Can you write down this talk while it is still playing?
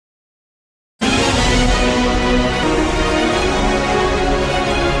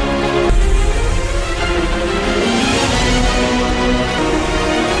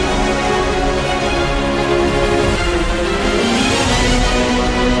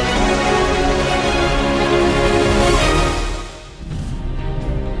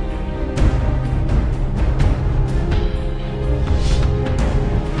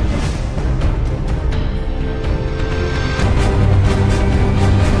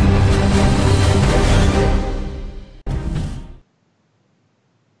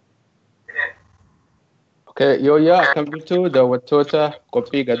Yooyaa akkam jirtu daawwattoota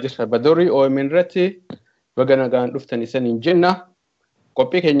qophii gaaddisa Badurii OMN irratti baga nagaan dhuftan isaniin jenna.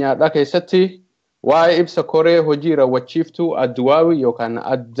 Qophii keenyaadhaa keessatti waa'ee ibsa koree hojii raawwachiiftuu adduwaawii yookaan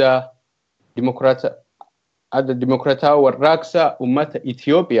adda dimokiraataa warraaqsa uummata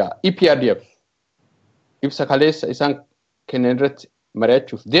Itoophiyaa EPRDF ibsa kaleessa isaan kennan irratti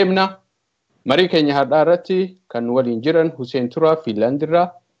mari'achuuf deemna. Marii keenya har'aa irratti kan waliin jiran Hussein Turaa Finland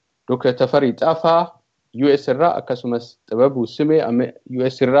irraa, Dr. Tafarii Xaafaa US irraa akkasumas Xababu Simee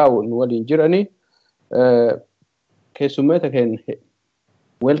US irraa waliin jirani. Keessummoota keenya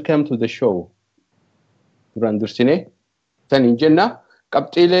welcome to the show. Duraan dursine saniin jenna.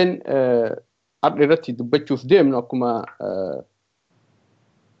 Qabxiileen har'a irratti dubbachuuf deemnu akkuma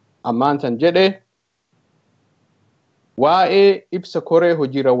ammaan tan jedhe waa'ee ibsa koree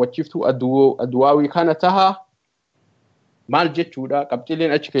hojii raawwachiiftuu adduwaawii kana taha maal jechuudha,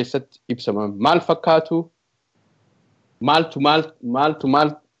 qabxiileen achi keessatti ibsaman maal fakkaatu, maaltu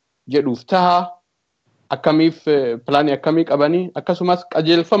maal jedhuuf taha, akkamiif pilaanii akkamii qabanii, akkasumas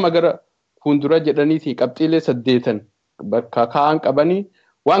qajeelfama gara fuuldura jedhaniitii qabxiilee 8 bakka kaa'an qabanii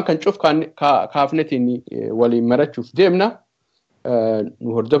waan kan cuuf kaafnetiin waliin marachuuf deemna.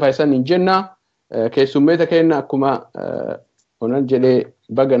 Nu hordofaa isaniin jenna. Keessummoota keenya akkuma onan jedhee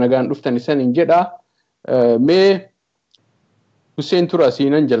baga nagaan dhuftan isaniin jedha. Mee Hussein Turaa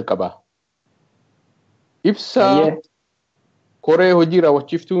siinan jalqaba. Ibsa koree hojii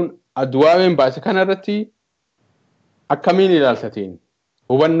raawwachiiftuun adduwaaween baase kanarratti akkamiin ilaaltateen?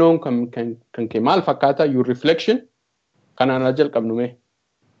 Hubannoon kan kee maal fakkaata? Your reflection kanaan jalqabnu mee?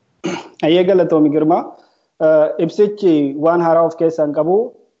 Ayyee galatoomi Girmaa. Ibsichi waan haaraa of keessaa hin qabu.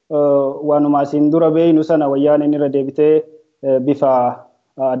 Waanuma isin dura beeynu sana wayyaaneen irra deebitee bifa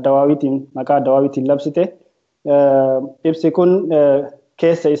addawaawiitiin maqaa addawaawiitiin labsite. Ibsi kun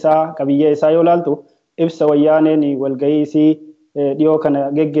keessa isaa qabiyyee isaa yoo ilaaltu ibsa wayyaaneen walgahii isii dhiyoo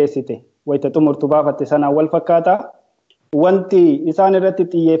kana geggeessite wayita xumurtu baafatte sanaan wal fakkaata. Wanti isaan irratti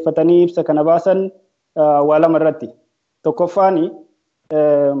xiyyeeffatanii ibsa kana baasan waa lama irratti. Tokkoffaan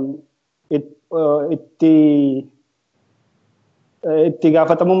itti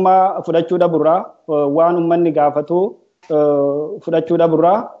gaafatamummaa fudhachuu dhaburraa waan uummanni gaafatu fudhachuu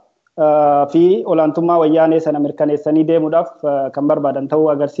dhaburraa fi olaantummaa wayyaanee sana mirkaneessanii deemuudhaaf kan barbaadan ta'uu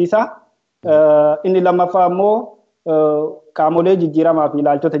agarsiisa. Inni lammaffaa immoo qaamolee jijjiiramaa fi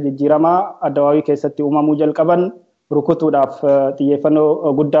ilaalchota jijjiiramaa addawaawii keessatti uumamuu jalqaban rukutuudhaaf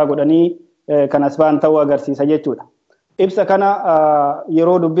xiyyeeffannoo guddaa godhanii kan as ba'an ta'uu agarsiisa jechuudha. Ibsa kana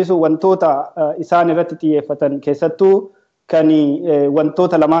yeroo dubbisu wantoota isaan irratti xiyyeeffatan keessattuu kan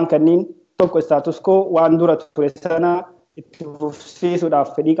wantoota lamaan kanniin tokko status quo waan dura ture sana itti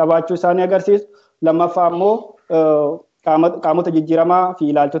fufsiisuudhaaf fedhii qabaachuu isaanii agarsiisu. Lammaffaa immoo qaamota jijjiiramaa fi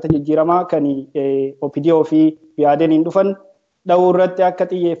ilaalchota jijjiiramaa kan OPDO fi BRD'n dhufan dha'uu irratti akka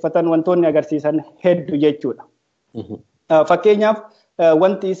xiyyeeffatan wantoonni agarsiisan hedduu jechuudha. Fakkeenyaaf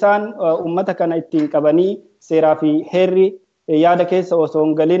wanti isaan uummata kana ittiin qabanii seeraa fi heerri yaada keessa osoo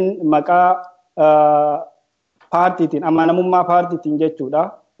hin galin maqaa paartiitiin amanamummaa paartiitiin jechuudha.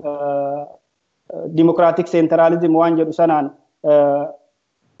 Dimokiraatik seentiraalizim waan jedhu sanaan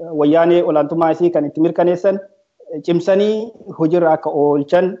wayyaanee olaantummaa isii kan itti mirkaneessan cimsanii hojiirra akka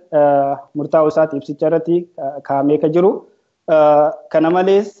oolchan murtaa'uu isaati ibsicha irratti kaa'amee ka jiru. Kana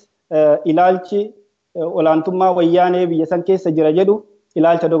malees ilaalchi olaantummaa wayyaanee biyya san keessa jira jedhu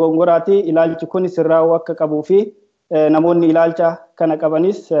ilaalcha dogongoraati. Ilaalchi kun sirraa'uu akka qabuu fi namoonni ilaalcha kana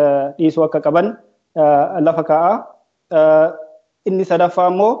qabanis dhiisuu akka qaban lafa kaa'a. Inni sadaffaa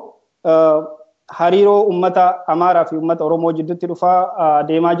immoo hariiroo uummata Amaaraa fi uummata Oromoo jidduutti dhufaa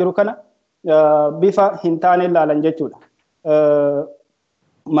deemaa jiru kana bifa hin taane ilaalan jechuudha.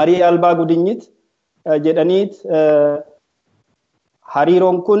 Marii albaa gudinyit jedhaniit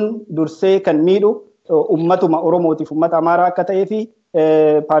hariiroon kun dursee kan miidhu uummatuma Oromootiif uummata Amaaraa akka ta'ee fi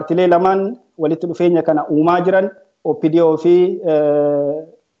paartilee lamaan walitti dhufeenya kana uumaa jiran OPDO fi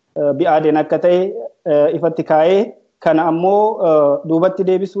BRD'n akka ta'e ifatti kaa'ee kana ammoo duubatti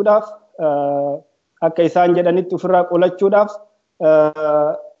deebisuudhaaf akka isaan jedhanitti ofirraa qolachuudhaaf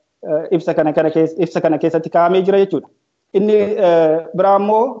ibsa kana keessatti kaa'amee jira jechuudha. Inni biraa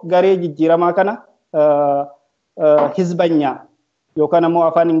immoo garee jijjiiramaa kana hizbanyaa yookaan ammoo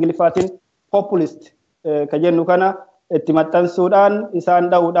afaan Ingiliffaatiin populist ka jennu kana itti maxxansuudhaan isaan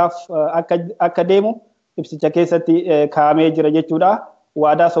dha'uudhaaf akka deemu ibsicha keessatti kaa'amee jira jechuudha.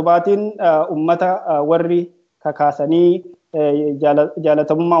 Waadaa sobaatiin uummata warri kakaasanii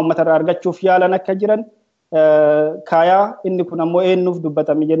jaalatamummaa uummatarraa argachuuf yaalan akka jiran kaayaa. Inni kun ammoo eenyuuf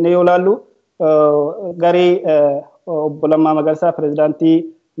dubbatame jennee yoo ilaallu garee obbo Lammaa Magarsaa pirezidaantii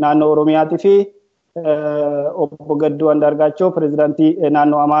naannoo Oromiyaatii fi obbo Gadduu Andaargaachoo pirezidaantii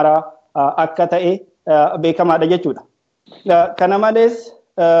naannoo Amaaraa akka ta'e beekamaadha jechuudha. Kana malees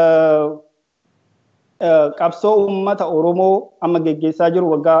qabsoo uummata Oromoo amma geggeessaa jiru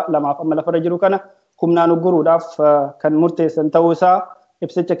waggaa 2 amma lafarra jiru kana humnaan ugguruudhaaf kan murteessan ta'uu isaa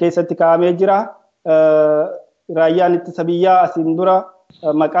ibsicha keessatti kaa'amee jira. Raayyaan ittisa biyyaa asiin dura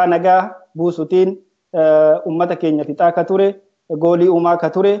maqaa nagaa buusutiin uummata keenya fixaa akka ture, goolii uumaa akka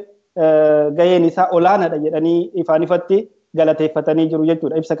ture, gaheen isaa olaanaadha jedhanii ifaan ifatti galateeffatanii jiru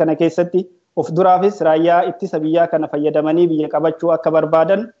jechuudha. Ibsa kana keessatti of duraafis raayyaa ittisa biyyaa kana fayyadamanii biyya qabachuu akka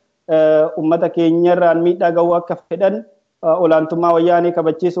barbaadan, uummata keenyarraan miidhaa gahuu akka fedhan, olaantummaa wayyaanee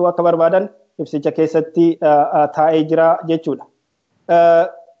kabachiisuu akka barbaadan ibsicha keessatti taa'ee jira jechuudha.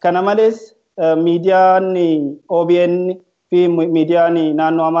 Kana malees miidiyaan OMN fi miidiyaan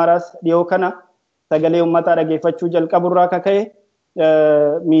naannoo Amaaraas dhiyoo kana sagalee uummataa dhageeffachuu jalqaburraa akka ka'e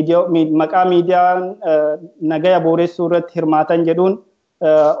maqaa miidiyaan nagaya booressuu irratti hirmaatan jedhuun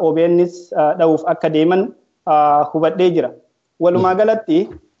OMNs dha'uuf akka deeman hubadhee jira. Walumaa galatti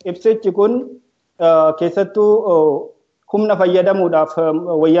ibsichi kun keessattuu humna fayyadamuudhaaf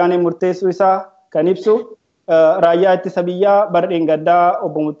wayyaanee murteessuu isaa kan ibsu raayyaa ittisa biyyaa bardeen gaddaa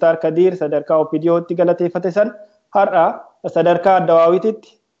obbo Muttaar Kadiir sadarkaa OPDOtti galateeffate san har'a sadarkaa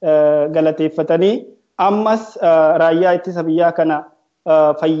Addawaawititti galateeffatanii ammas raayyaa ittisa biyyaa kana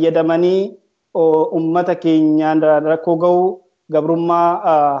fayyadamanii uummata keenyaan rakkoo ga'uu gabrummaa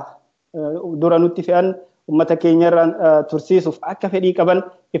dura nutti fe'an uummata keenyarraan tursiisuuf akka fedhii qaban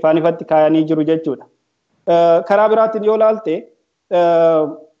ifaan ifatti kaayanii jiru jechuudha. Karaa biraatiin yoo ilaalte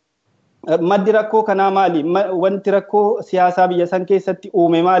maddi rakkoo kanaa maali? Wanti rakkoo siyaasaa biyya san keessatti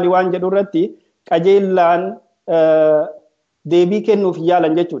uume maali waan jedhu irratti qajeellaan deebii kennuuf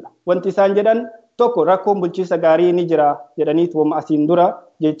yaalan jechuudha. Wanti isaan jedhan tokko rakkoon bulchiinsa gaarii ni jira jedhaniit wama asiin dura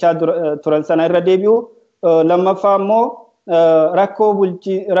jechaa turan sana irra deebi'u. Lammaffaa immoo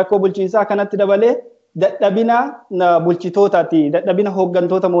rakkoo bulchiinsaa kanatti dabalee dadhabina bulchitootaati, dadhabina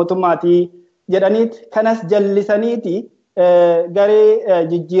hooggantoota mootummaati jedhaniit kanas jallisaniiti garee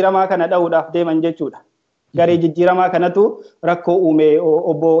jijjiiramaa kana dha'uudhaaf deeman jechuudha. Garee jijjiiramaa kanatu rakkoo uume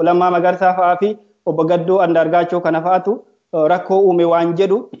obbo Lammaa Magarsaa fa'aa fi obbo Gadduu Andaargaachoo kana fa'aatu rakkoo uume waan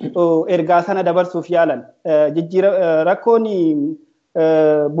jedhu ergaa sana dabarsuuf yaalan. Rakkoon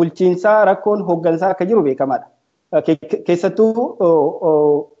bulchiinsaa, rakkoon hooggansaa akka jiru beekamaadha. Keessattuu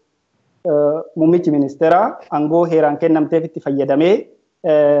muummichi ministeeraa aangoo heeraan kennamteef itti fayyadamee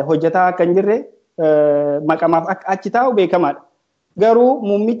hojjetaa akka hin jirre maqamaaf akka achi taa'u beekamaadha. Garuu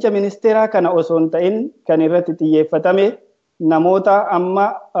muummicha ministeeraa kana osoo hin ta'in kan irratti xiyyeeffatame namoota amma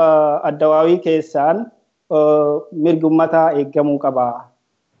addawaawii keessaan mirgi uummataa eeggamuu qaba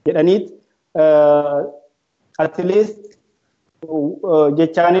jedhaniit at least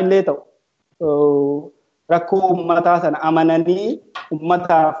jechaanillee ta'u rakkoo uummataa sana amananii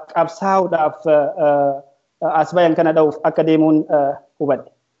uummataaf qabsaa'uudhaaf as bayan kana dha'uuf akka deemuun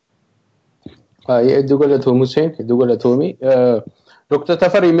hubadhe. Hedduu galatoomi Hussein, hedduu galatoomi. Dr.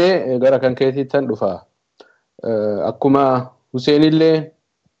 Tafarimee gara kan keetiittan dhufa. Akkuma Hussein illee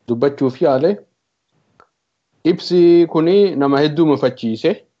dubbachuuf yaale ibsi kuni nama hedduu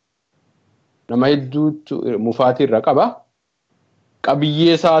mufachiise, nama hedduutu mufaatii irra qaba.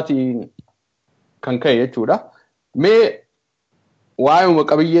 Qabiyyee isaatiin kan ka'e jechuudha. Mee waa'ee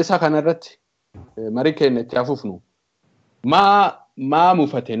qabiyyee isaa kanarratti marii keenya itti hafuufnu maa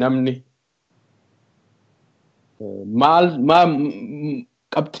mufate namni? Maal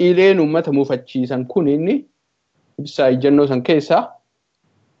qabxiileen uummata mufachiisan kun inni ibsaa ejjennoo san keessaa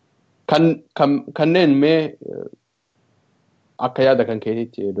kanneen mee akka yaada kan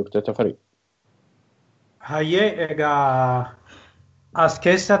keetiitti Dr. Tafarii. Hayyee egaa as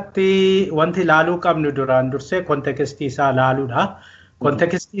keessatti wanti ilaaluu qabnu duraan dursee kontekstii isaa ilaaluudha.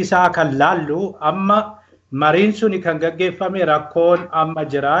 Kontekstii isaa kan laallu amma mariin suni kan gaggeeffame rakkoon amma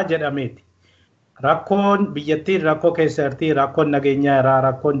jira jedhameeti. Rakkoon biyyattiin rakkoo keessatti rakkoon nageenyaa jira,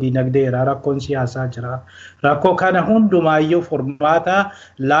 rakkoon diinagdee jira, rakkoon siyaasaa jira. Rakkoo kana hundumaayyuu furmaata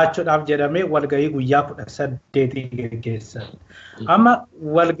laachuudhaaf jedhamee walgahii guyyaa 18 geggeessan. Amma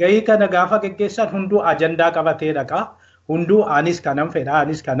walgahii kana gaafa geggeessan hunduu ajandaa qabatee dhaqa. Hunduu anis kanan fedha,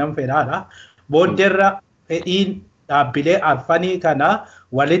 anis kanan fedhaadha. Booddeerra fedhiin dhaabbilee arfanii kana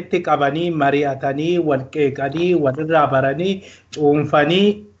walitti qabanii mari'atanii wal qeeqanii walirraa baranii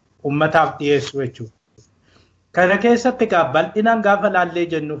cuunfanii ummataaf dhiyeessu jechuudha. Kana keessatti bal'inaan gaafa laallee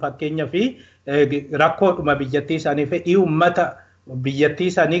jennu fakkeenyaa fi rakkoodhuma biyyattii isaanii fedhii ummata biyyattii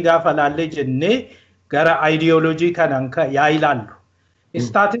isaanii gaafa laallee jennee gara ideoloojii kanaan yaa ilaallu.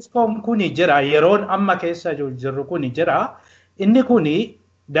 Staatiskoon kuni jira, yeroon amma keessa jirru kuni jira. Inni kuni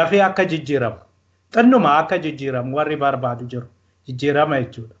dafee akka jijjiiramu. xinnuma akka jijjiiramu warri barbaadu jiru. Jijjiirama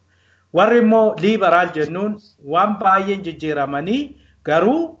jechuudha. Warri immoo liberaal jennuun waan baay'een jijjiiramanii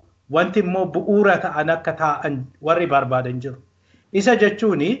garuu wanti immoo bu'uura ta'an akka ta'an warri barbaadan jiru. Isa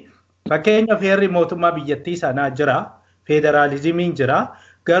jechuun fakkeenyaaf heerri mootummaa biyyattii sanaa jira, federaalizimiin jira,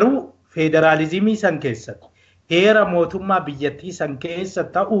 garuu federaalizimii san keessatti heera mootummaa biyyattii san keessa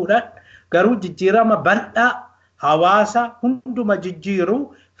ta'uudhaan garuu jijjiirama bal'aa hawaasa hunduma jijjiiruu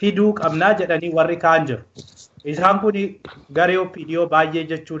fiduu qabnaa jedhanii warri kaan jiru. Isaan kun garee OPDO baay'ee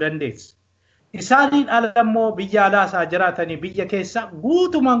jechuu dandeessa. Isaaniin ala immoo biyya alaasaa jiraatanii biyya keessa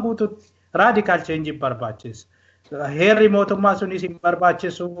guutumaan guututti raadikaal cheenjii barbaachisa. Heerri mootummaa sunis hin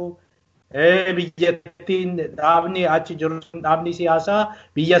barbaachisu. Biyyattiin dhaabni achi jiru dhaabni siyaasaa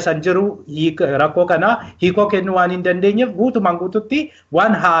biyya san jiru rakkoo kana hiikoo kennuu waan hin dandeenyeef guutumaan guututti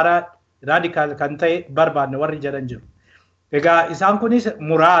waan haaraa raadikaal kan ta'e barbaadne warri jedhan jiru. Egaa isaan kunis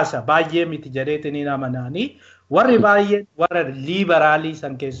muraasa baay'ee miti jedheetanii amananii warri baay'een warra liiberaalii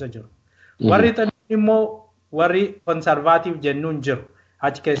san keessa jiru. Warri xinnoo immoo warri konsarvaatiif jennuun jiru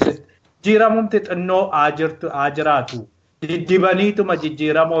achi keessatti jijjiiramumti xinnoo haa jiraatu. Diddibaniituma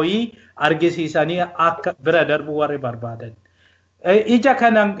jijjiiramoo argisiisanii akka bira darbu warri barbaadan. Ija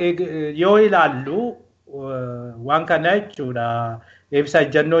kanan yoo ilaallu waan kana jechuudha. Ibsa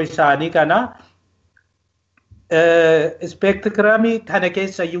ejjennoo isaanii kana ispeektiramii kana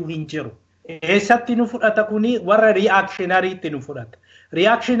keessayyuu hin jiru. Eessatti nu fudhata kuni warra ri'aakshinariitti nu fudhata.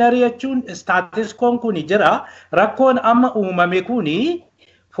 Ri'aakshinari jechuun staatiskoon kuni jira. Rakkoon amma uumame kuni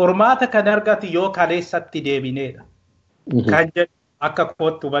formaata kan argatu yoo kaleessatti deebineedha. Kan jedhu akka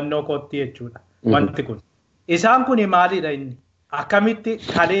kootti hubannoo kootti jechuudha. Wanti kun. Isaan kuni maalidha inni? Akkamitti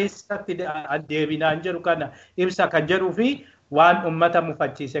kaleessatti deebinaan jedhu kana ibsa kan jedhuu fi waan ummata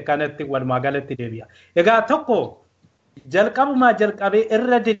mufachiise kanatti walumaa galatti deebi'a. Egaa tokko jalqabumaa jalqabee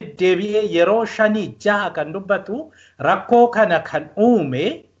irra deddeebi'ee yeroo 5-6 kan dubbatu rakkoo kana kan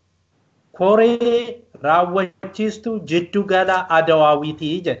uume koree raawwachiistuu jiddu gala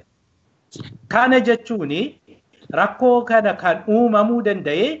adawaawiitii jedha. Kana jechuuni rakkoo kana kan uumamuu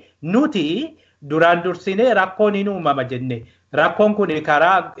danda'e nuti duraan dursinee rakkoon hin uumama jenne. Rakkoon kun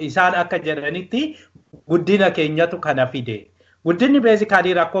karaa isaan akka jedhanitti guddina keenyatu kana fide. Guddinni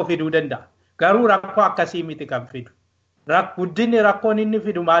beezikaalii rakkoo fiduu danda'a. Garuu rakkoo akkasii miti kan fidu. Guddinni rakkoon inni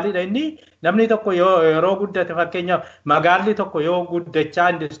fidu maalidha inni? Namni tokko yeroo guddate fakkeenyaaf magaalli tokko yoo guddachaa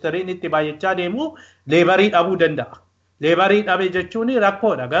industiriin itti baay'achaa deemu leebarii dhabuu danda'a. Leebarii dhabe jechuun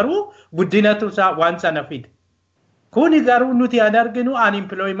rakkoodha. Garuu guddinatu waan sana fide. Kuni garuu nuti an arginu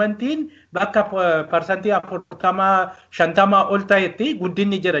unemploymentiin bakka parsantii 40-50 ol ta'etti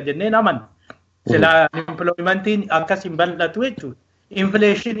guddinni jira jennee amanna. Sila unemploymentiin akkas hin bal'atu jechuudha.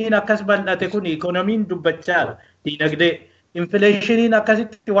 Infleeshiniin akkas bal'ate kun ikonomiin dubbachaadha. Diinagdee. Infleeshiniin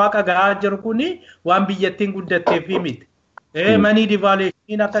akkasitti waaqa gahaa jiru kun waan biyyattiin guddatteef miti. Manii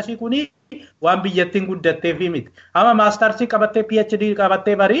divaaleeshiniin akkasii kun waan biyyattiin guddatteef miti. Amma maastarsii qabattee PhD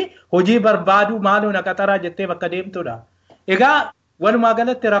qabattee barii hojii barbaadu maaloo na qaxaraa jettee bakka deemtudha. Egaa walumaa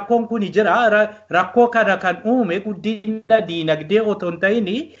galatti rakkoon kun jira. Rakkoo kana kan uume guddina diinagdee otoo hin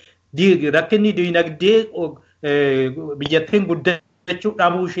ta'in rakkinni diinagdee biyyattiin guddachuu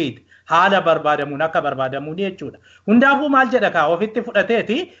dhabuu isheeti. Haala barbaadamuun akka barbaadamuun jechuudha. Hundaafuu maal jedha kaa ofitti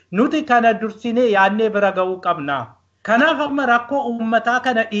fudhateeti nuti kana dursinee yaadnee bira ga'uu qabna. Kanaaf amma rakkoo uummataa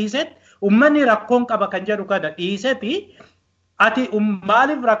kana dhiisetti uummanni rakkoon qaba kan jedhu kana dhiisetti ati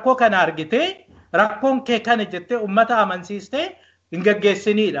maaliif rakkoo kana argitee rakkoon kee kana jettee uummata amansiistee hin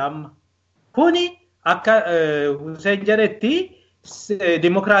gaggeessiniidha amma. Kuni akka Hussein jedhetti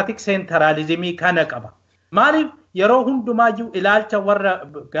dimokiraatik seentaraalizimii kana qaba. Maaliif yeroo hundumaayyuu ilaalcha warra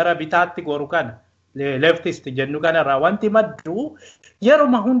gara bitaatti goru kana leftist jennu kanarraa wanti maddu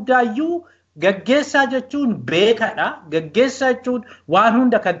yeruma hundaayyuu gaggeessaa jechuun beekadha. Gaggeessaa jechuun waan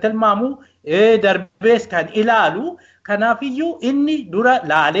hunda kan tilmaamu darbees kan ilaalu. Kanaafiyyuu inni dura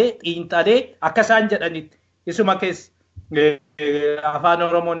laalee xiinxalee akka isaan jedhanitti isuma keessa afaan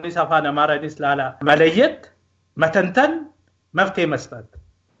Oromoonis afaan Amaaraanis laala maleeyyet matantan maftee mastat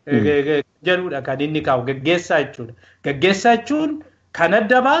jedhudha kan inni kaa'u gaggeessaa jechuudha. Gaggeessaa jechuun kan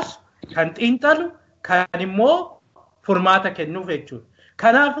adda baasu, kan xiinxalu, kan immoo furmaata kennuuf jechuudha.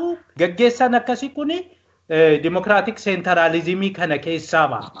 Kanaafuu gaggeessaan akkasii kun dimokiraatik seentaraalizimii kana keessaa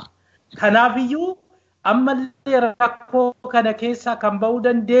ba'a. Kanaafiyyuu ammallee rakkoo kana keessaa kan ba'uu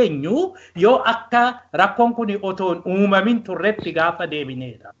dandeenyu yoo akka rakkoon kun otoon uumamin turretti gaafa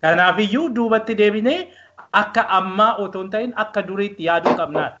deebineedha. Kanaafiyyuu duubatti deebinee akka ammaa otoon ta'in akka duriitti yaaduu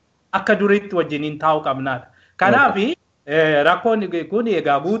qabnaadha. Akka duriitti wajjiniin taa'uu qabnaadha. Kanaafi rakkoon kun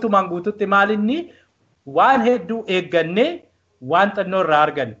egaa guutumaan guututti maalinni waan hedduu eeggannee waan xannoo irraa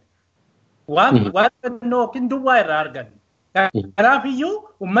arganne. Waan yookiin duwwaa irraa arganne. Kanaafiyyuu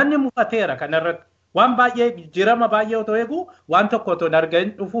uummanni mufateera kanarratti. Waan baay'ee jijjiirama baay'ee otoo eegu waan tokko otoo hin argin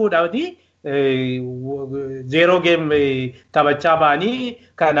dhufuudhaani zeeroo geem taphachaa ba'anii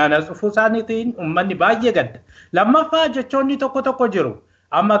kanaan as dhufuu isaaniitiin uummanni baay'ee gadda. Lammaffaa jechoonni tokko jiru.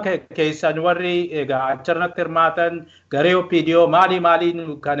 Amma keessan warri egaa achirratti hirmaatan garee OPDO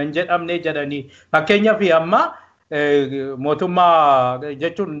maaliin kan hin jedhamne jedhanii fakkeenyaaf amma mootummaa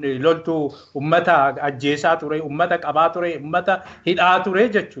jechuun loltuu uummata ajjeesaa ture, uummata qabaa ture, uummata hidhaa ture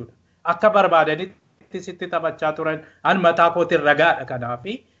jechuudha. Akka barbaadanitti sitti taphachaa turan an mataa kootiin ragaadha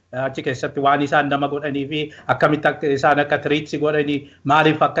kanaafi achi keessatti waan isaan nama godhanii fi akkamitti isaan akka tiriitsi godhanii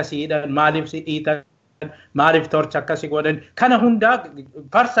maaliif akkasii hidhan maaliif si dhiitan maaliif torcha akkasii godhan kana hundaa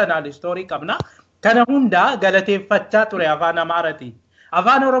personal story qabna kana hundaa galateeffachaa ture afaan Amaaraatiin.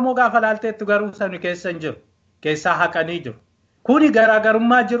 Afaan Oromoo gaafa laalteettu garuu sanu keessa hin jiru. Keessaa haqanii jiru. Kuni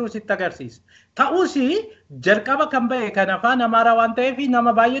garaagarummaa jiru sitti agarsiisa. Ta'us jalqaba kan ba'e kan afaan Amaaraa waan ta'eef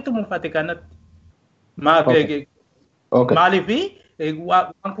nama baay'eetu mufate kanatti. Maaliif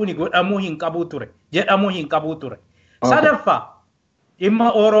waan kuni godhamuu hin qabu ture. Jedhamuu hin qabu ture. Sadaffaa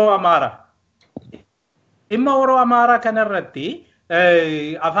dhimma Oroo Amaaraa. Dhimma Oroo Amaaraa kanarratti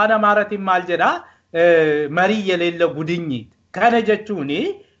afaan Amaaraatiin maal jedhaa marii yeleella gudinyi. Kana jechuun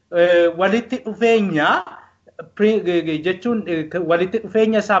walitti dhufeenya jechuun walitti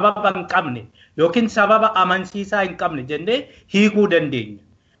dhufeenya sababa hin qabne yookiin sababa amansiisaa hin qabne jennee hiikuu dandeenya.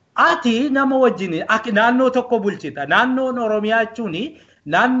 Ati nama wajjin naannoo tokko bulchita. Naannoon Oromiyaa jechuun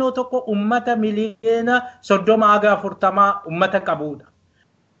naannoo tokko uummata miliyoona 30-40 uummata qabudha.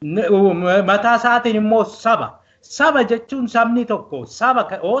 Mataa isaatiin immoo saba. Saba jechuun sabni tokko saba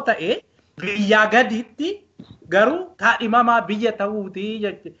yoo ta'e biyyaa gaditti garuu kaadhimamaa biyya ta'uuti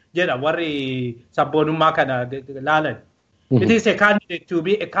jedha warri sabboonummaa kana laalan. It is a candidate to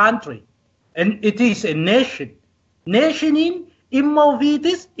be a country and it is a nation. Nationiin dhimma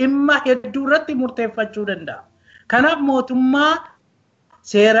ofiitis dhimma hedduu irratti murteeffachuu danda'a. Kanaaf mootummaa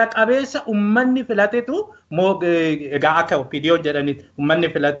seera qabeessa uummanni filatetu egaa akka OPDO jedhanitti uummanni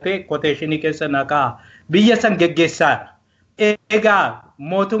filatee quotationii keessa naqaa biyya san geggeessaadha. Egaa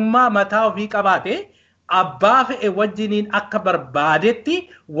mootummaa mataa ofii qabaate abbaa fe'e wajjiniin akka barbaadetti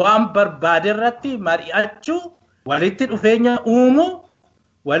waan barbaade irratti mari'achuu walitti dhufeenya uumuu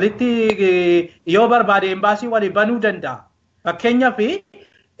walitti yoo barbaade embaasii walii banuu danda'a. Fakkeenyaaf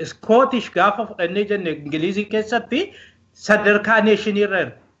Scottish gaafa fudhannee jenne Ingilizii keessatti sadarkaa neeshinii irra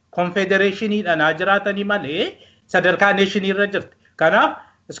konfedereeshiniidhaan haa jiraatanii malee sadarkaa neeshinii irra jirti. Kanaaf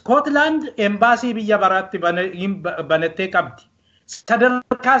Scotland embaasii biyya baraatti banattee qabdi.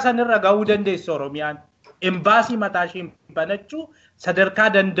 Sadarkaa sanirra gahuu dandeessu Oromiyaan. Embaasii mataa ishee banachuu sadarkaa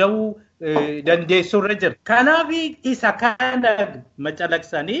danda'uu dandeessu irra jira. Kanaaf isa kana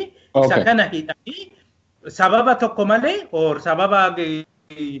macalaqsanii isa kana hidhanii sababa tokko malee sababa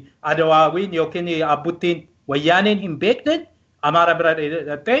adawaawiin yookiin abbuttiin wayyaaneen hin beekne Amaara bira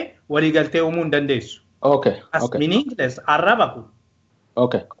dhattee waliigaltee uumuu hin dandeessu. As meaningless arraba kun.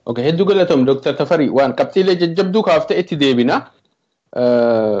 Hedduu galatoom Dr. Tafarii waan qabxiilee jajjabduu kaaftee itti deebina.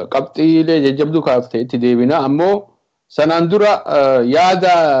 Qabxiilee jajjabduu kaaftee itti deebina ammoo sanaan dura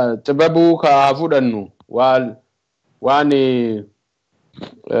yaada xibabuu haa fudhannu waan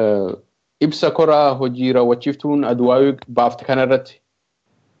ibsa koraa hojii raawwachiiftuun Aduwaawii baafte kanarratti.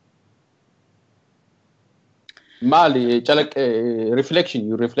 Maali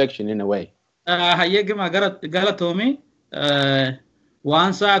your reflection in a way. Hayyeegima galatoomi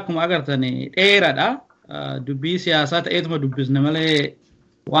waan saa akkuma agartanii dheeraadha. Dubbii siyaasaa ta'eetuma dubbisne malee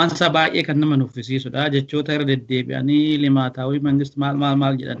waan isaa baay'ee kan nama nuffisiisudha jechoota irra deddeebi'anii limaataawii mangisti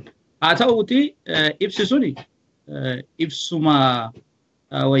maal jedhan. Haa ta'uuti ibsi suni ibsuma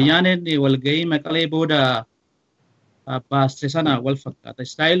wayyaaneen walgahii Maqalee booda baaste sana wal fakkaata.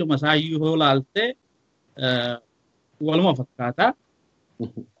 Istaayiluma isaayyuu yoo laalte waluma fakkaata.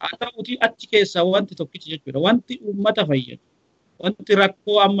 Haa ta'uuti achi keessaa wanti tokkichi jechuudha. Wanti uummata fayyadu. Wanti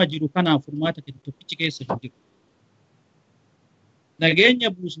rakkoo amma jiru kanaaf furmaata tokkichi keessa jiru. Nageenya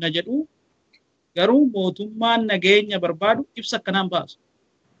buusna jedhu garuu mootummaan nageenya barbaadu ibsa akkanaan baasu.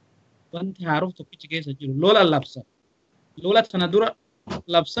 Wanti haaroof tokkichi keessa jiru lola labsan. Lola sana dura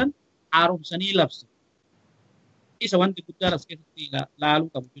labsan haaromsanii labsan. Isa wanti guddaan as keessatti laaluu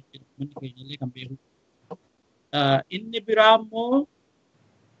qabu jechuudha. Manni keenya illee kan beeku. Inni biraa immoo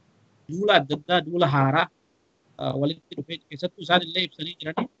duula adda addaa duula haaraa walitti dhufeenya keessattuu isaan illee ibsanii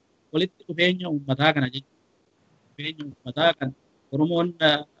jiranii walitti dhufeenya uummataa kana jechuudha. Dhufeenya uummataa kan Oromoon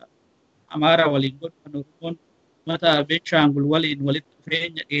Amaara waliin godhu kan Oromoon uummata Beenshaangul waliin walitti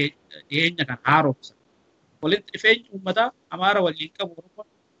dhufeenya dhiyeenya kan haaromsan. Walitti dhufeenya uummataa Amaara waliin qabu Oromoon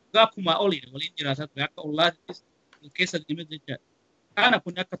akkuma olii waliin jiraataa ture akka ollaattis keessa deemee jechaadha. Kana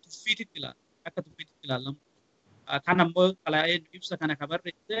kun akka tuffiititti ilaalamu. Kan ammoo xalayaa ibsa kana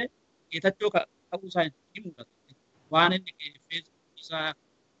barreesse Geetachoo ta'uu isaa hin mul'atu. Waan inni Facebook isaa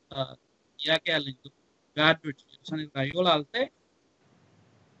yaaqee yaala gaaddoo san irraa yoo laalte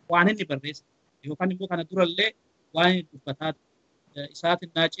waan inni barreesse yookaan immoo kana durallee waan inni dubbataa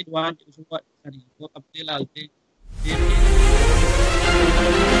isaatiin naaciin waan jedhu sun yoo qabdee laaltee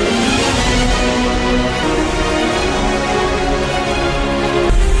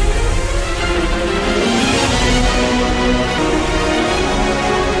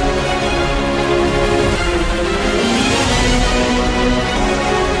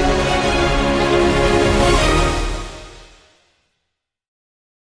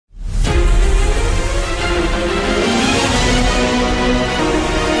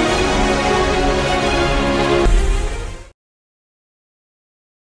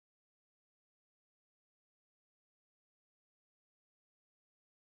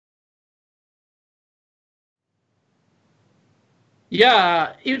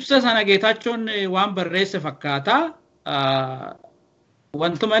yaa ibsa sana Geetachoon waan barreesse fakkaata.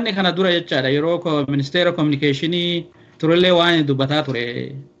 Wantuma inni kana dura jechaadha yeroo ministeera kominikeeshinii turellee waan dubbataa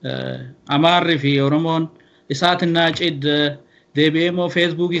ture. Amaarri fi Oromoon isaatiin naacid deebi'ee immoo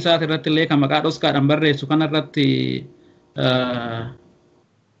Facebook isaati irratti illee kan maqaa dhoskaadhaan barreessu kana irratti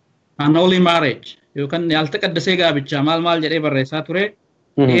unholy marriage yookaan altaqaddasee gaabichaa maal jedhee barreessaa ture.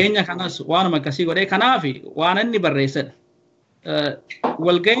 Dhiyeenya kanas waanuma akkasii godhee kanaaf waan inni barreessedha.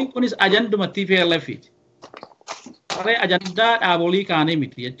 Walga'iin kunis ajanduma TPLF'iti. Saree ajandaa dhaabolii kaanii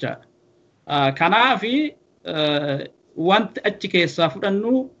miti jechaadha. Kanaaf wanti achi keessaa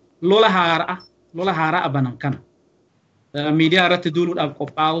fudhannu lola haaraa banan kana. Miidiyaa irratti duuluudhaaf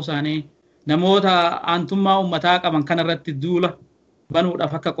qophaa'uu isaanii namoota aantummaa uummataa qaban kana irratti duula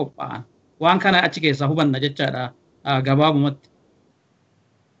banuudhaaf akka qophaa'an waan kana achi keessaa hubanna jechaadha gabaabumatti.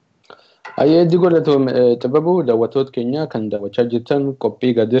 Ayyaanni godhatoom xababuu daawwattoota keenya kan daawwachaa jirtan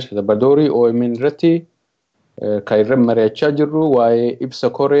qophii gadir Badoorii OMN irratti kan irra mari'achaa jirru waa'ee ibsa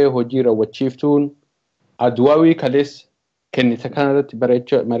koree hojii raawwachiiftuun Adwaawii kalees kennite kana irratti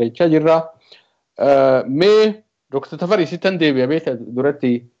mari'achaa jirra. Mee Dr. Tafarii sitan deebi'a beekta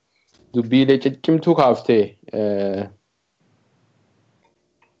duratti dubbiilee ciccimtuu kaaftee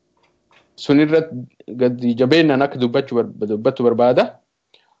sunirratti gadi jabeenyaan akka dubbattu barbaada.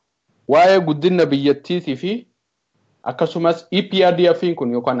 Waa'ee guddina biyyattiitii fi akkasumas EPRDF'n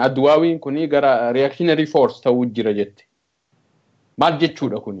kun yookaan Adwaawiin kun gara reactionary force ta'uu jira jette. Maal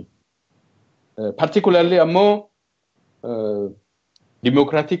jechuudha kuni? Particularly ammoo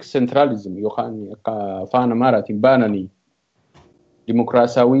democratic centralism yookaan akka afaan Amaaraatiin baananii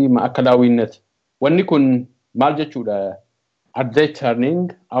dimokiraasawii ma'akalaawwinnati. Wanni kun maal jechuudha? Are they turning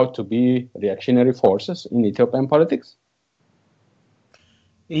out to be reactionary forces in Ethiopian politics?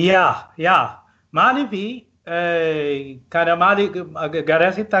 Maaliif kana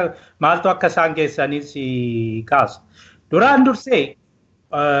garasitti maaltu akka isaan keessanis kaasa. Duraan dursee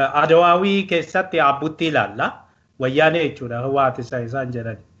Adwaawii keessatti abbuutti ilaalla. Wayyaanee jechuudha waati isaan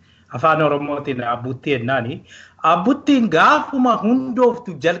jedhan. Afaan Oromootiin abbuutti jennaani. Abbuuttiin gaafuma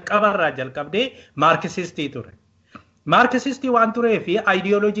hundooftu jalqabarraa jalqabdee maarkisistii ture. Maarkisistii waan tureef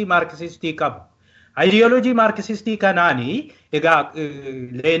ideoloojii maarkisistii qabu. Ideoloojii maarkisistii kanaanii egaa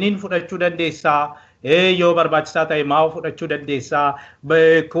Leeniin fudhachuu dandeessaa, yoo barbaachisaa ta'e Maao fudhachuu dandeessaa,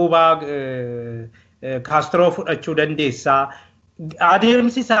 Kuubaa Kaastiroo fudhachuu dandeessaa.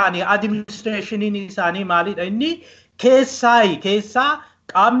 Adeemsi isaanii, adiministreeshiniin isaanii maalidha inni keessaa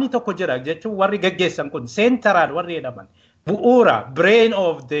qaamni tokko jira jechuun warri gaggeessan kun seentaraal warri jedhaman bu'uura brain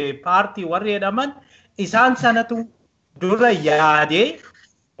of the party warri jedhaman isaan sanatu dura yaadee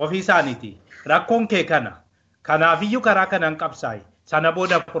ofii isaaniiti. Rakkoon kee kana. Kanaafiyyuu karaa kanaan qabsaa'e. Sana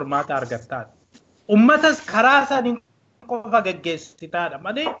booda furmaata argattaa. Uummatas karaa isaaniin qofa gaggeessitaadha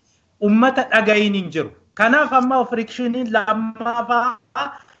malee uummata dhaga'iin hin jiru. Kanaaf amma frikshiniin lammaffaa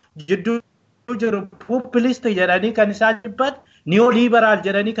jidduu jiru populisti jedhanii kan isaan jibban neoliberal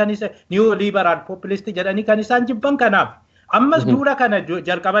jedhanii kan isaan neoliberal populisti jedhanii kan isaan jibban kanaaf. Ammas duula kana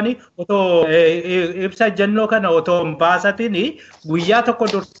jalqabanii otoo ibsa jennoo kana otoo hin baasatiin guyyaa tokko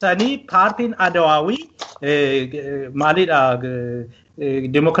dursanii paartiin Adwaawii maalidha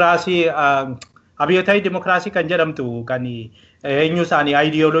dimokiraasii abiyyootaayi dimokiraasii kan jedhamtu kan eenyu isaanii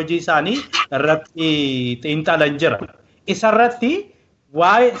ideoloojii isaanii irratti xiinxalan jira. Isarratti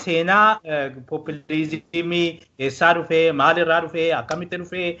waa'ee seenaa populizimii eessaa dhufee maalirraa dhufee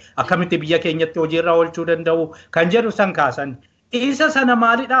akkamitti biyya keenyatti hojiirra oolchuu danda'u kan jedhu san kaasan. Isa sana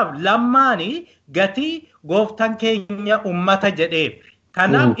maalidhaaf lammaanii gatii gooftan keenya ummata jedheef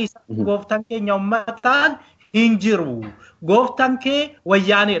Kanaaf isa gooftaan keenya uummataan hin jiru. Gooftaan kee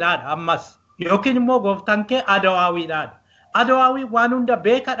wayyaaneedhaan ammas yookiin immoo gooftaan kee adawaawiidhaan. Adawaawii waan hunda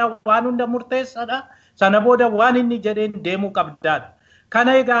beekadha, waan hunda murteessadha. Sana booda waan inni jedheen deemuu qabdaadha.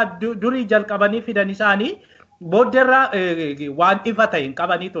 Kana egaa durii jalqabanii fidan isaanii boodderraa waan ifa ta'e hin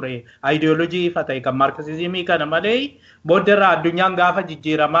qabanii ture. Ideoloojii ifa ta'e kan maarksizimii kana malee boodderraa addunyaan gaafa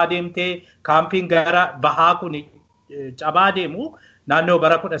jijjiiramaa deemtee kaampiin gara bahaa kun cabaa deemu naannoo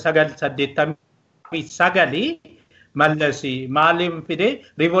bara 1989 Mallasi maaliin fide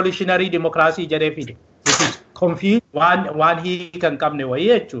revolutionary democracy jedhee fide. Confused waan hiikan qabne wayii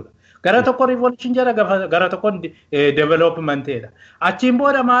jechuudha. Gara tokko revolution jira, gara tokko developmentedha. Achiin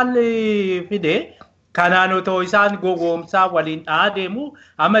booda maal fide kanaan otoo isaan gogoomsaa waliin deemu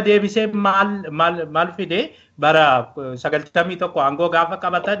amma deebisee maal fide bara 91 aangoo gaafa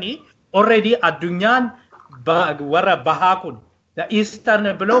qabatanii already addunyaan warra bahaa kun the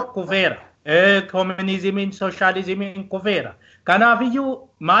eastern bloc kufeera. Communismiin socialismiin kufeera. Kanaafiyyuu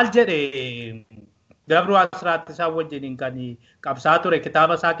maal jedhe Gabroo Asraatti isaa wajjin kan qabsaa ture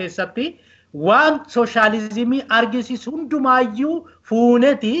kitaaba isaa keessatti waan socialismii argisiisu hundumaayyuu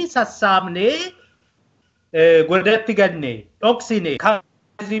fuuneti sassaabnee godatti ganne dhoksine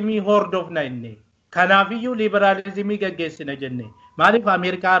kapitalizimii hordofna inni. Kanaafiyyuu liberaalizimii gaggeessina jenne. Maaliif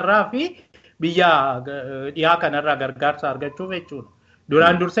Ameerikaa irraa fi biyya dhiyaa kanarraa gargaarsa argachuuf jechuudha.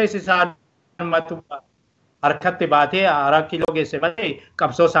 Duraan dursee isaan harkatti baatee 4 kiiloo geesse malee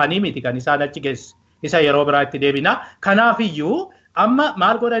qabsoo isaanii miti kan isaan achi geesse. Isa yeroo biraa itti deebina. Kanaafiyyuu amma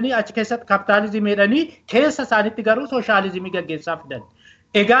maal godhanii achi keessatti kapitaalizimii jedhanii keessa isaanitti garuu sooshaalizimii gaggeessaa fidan.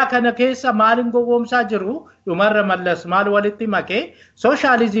 Egaa kana keessa maaliin gowwoomsaa jiru dhumarra mallas maal walitti makee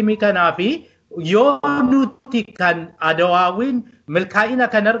sooshaalizimii kanaa fi yoo nuti kan adawaawiin milkaa'ina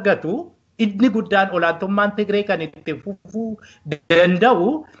kan argatu inni guddaan olaantummaan Tigree kan itti fufuu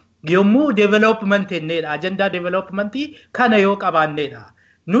danda'u yommuu development enneedha. Ajandaa developmentii kana yoo qabaanneedha.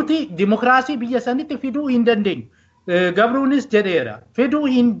 Nuti dimokiraasii biyya sanitti fiduu hin dandeenyu. Gabruunis jedheera fiduu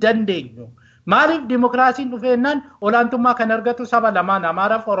hin dandeenyu. Maaliif dimokiraasiin dhufeennaan olaantummaa kan argatu saba lamaan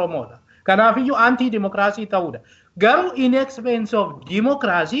Amaaraaf Oromoodha. Kanaafiyyuu anti dimokiraasii ta'uudha. Garuu in expense of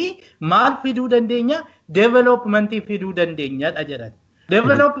dimokiraasii maal fiduu dandeenya? Developmentii fiduu dandeenyadha jedhan.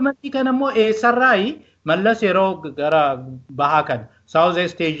 Developmentii kana immoo eessarraayi mallas yeroo gara bahaa kan South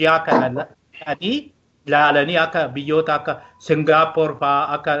East Asia kana laalanii akka biyyoota akka Singapore fa'aa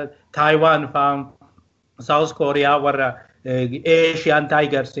akka Taiwan fa'aa South Korea warra Asian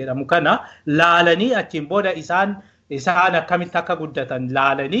Tigers jedhamu kana laalanii achiin booda isaan akkamitti akka guddatan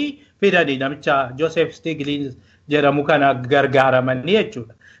laalanii fidanii namicha Joseph Stiglitz jedhamu kana gargaaramanii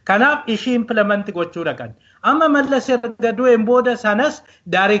jechuudha. Kanaaf ishii implement gochuudha kan. Amma mallas erga du'een booda sanas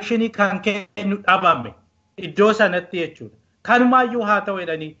directionii kan kennu dhabame iddoo sanatti jechuudha. Kanumaayyuu haa ta'u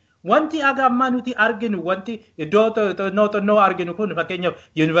jedhanii wanti agammaa nuti arginu wanti iddoo xonnoo arginu kun fakkeenyaaf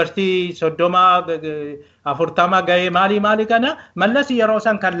yuunivarsiitii 40 ga'ee maali kana mallas yeroo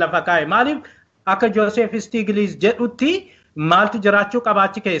san kan lafa kaa'e maaliif akka Joseph Stiglitz jedhutti maaltu jiraachuu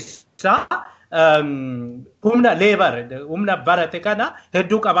qabaachi keessa humna labor humna barate kana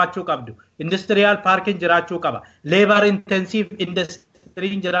hedduu qabaachuu qabdu industrial parking jiraachuu qaba labor intensive industry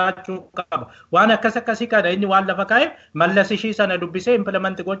jiraachuu qaba waan akkasii kana inni waan lafa kaa'eef mallas ishii sana dubbisee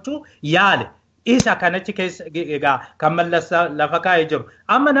implement gochuu yaale isa kanachi keessa egaa kan mallas lafa kaa'ee jiru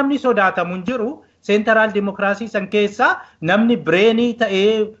amma namni sodaatamu hin jiru central democracy san keessa namni breenii ta'ee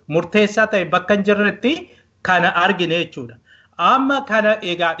murteessaa ta'e bakka hin jirretti kana argine jechuudha. Amma kana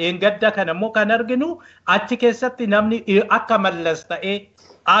egaa dheengadda kana immoo kan arginu achi keessatti namni akka mallas ta'ee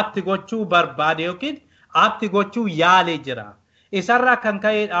aakti gochuu barbaade yookiin aakti gochuu yaale jira. Isarraa kan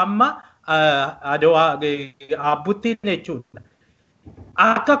ka'e amma abbuttiin jechuudha.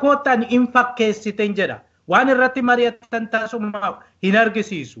 Akka koottan hin fakkeessiten jedha. Waan irratti mari'atan taasisumaa hin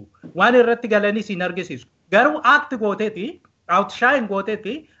argisiisu. Waan irratti galanis hin argisiisu. Garuu aakti gooteeti, outshine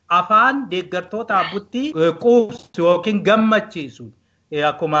gooteeti afaan deeggartoota abbuttii quubsu yookiin gammachiisu.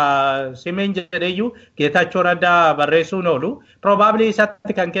 Akkuma simeen jedheyyuu Geetachoo Raddaa barreessuun oolu. Probably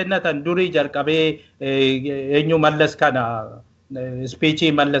isatti kan kennatan durii jalqabee eenyu mallas kana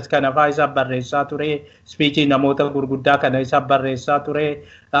speechii mallas kana fa'aa isa barreessaa ture. Speechii namoota gurguddaa kana isa barreessaa ture.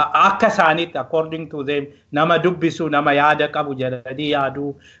 Akka isaaniitti according to them nama dubbisu nama yaada qabu jedhanii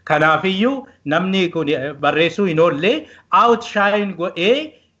yaadu. Kanaafiyyuu namni kun barreessuu hin oolle outshine godhee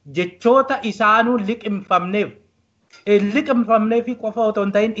jechoota isaanuu liqimfamneef fi qofa otoo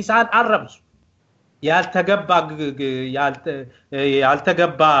hin ta'in isaan arrabsu.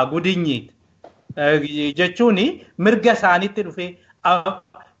 Yaaltagabbaa gudinyiit jechuun mirga isaaniitti dhufee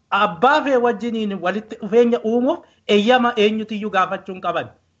abbaa fi wajjiniin walitti dhufeenya uumuuf eeyyama eenyutiyyuu gaafachuun qaban.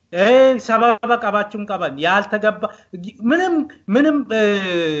 Sababa qabaachuun qaban. Yaalta gabba ምንም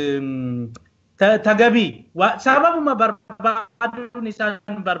tagabii sababuma barbaaduun isaan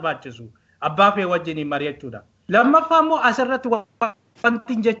barbaachisu abbaa fi wajjiniin mari'achuudha. Lammaffaa immoo asirratti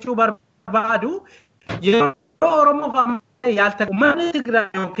wanti jechuu barbaadu yeroo Oromoof yaalta uummanni Tigraay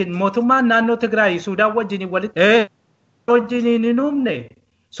yookiin mootummaan naannoo Tigraay Suudaan wajjiniin walitti wajjiniin hin uumne.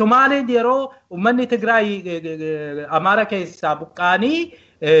 Somaaliin yeroo uummanni Tigraay Amaara keessaa buqqaanii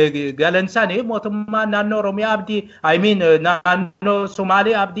galansanii mootummaan naannoo Oromiyaa abdii naannoo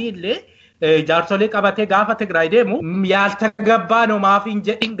Somaalee abdii illee jaarsolee qabatee gaafa Tigraay deemu yaalta gabbaan homaaf hin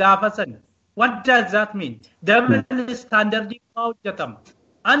jedhin gaafa sana. What does that mean? Double standard hojjetama.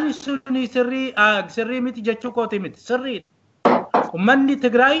 Ani suni sirrii miti jechuu kooti miti sirrii. Uummanni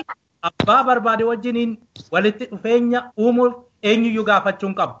Tigraay abbaa barbaade wajjiniin walitti dhufeenya uumuuf eenyuyyuu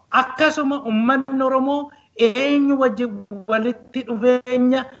gaafachuun qabu. Akkasuma uummanni Oromoo eenyu wajjin walitti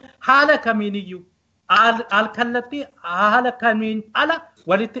dhufeenya haala kamiiniyyuu alkallatti haala kamiin ala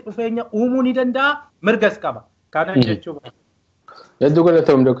walitti dhufeenya uumuu ni danda'a mirgas qaba. Kana jechuudha. Hedduu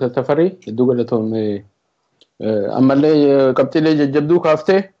galatoom Dr. Tafarii hedduu galatoom ammallee qabxiilee jajjabduu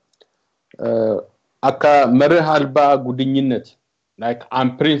kaaftee akka marra albaa guddinyinnati like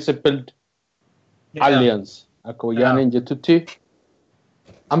unprincipled alliance akka wayyaaneen jettutti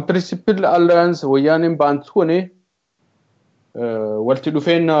unprincipled alliance wayyaaneen baantuune walitti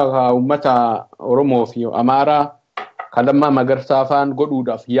dhufeenya uummata Oromoo fi Amaaraa kalammaa magarsaa afaan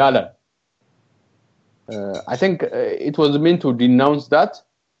godhuudhaaf yaalan. I think it was meant to denounce that.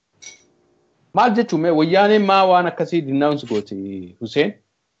 Maal jechuun wayyaaneen maa waan akkasii denounce gooti Hussein?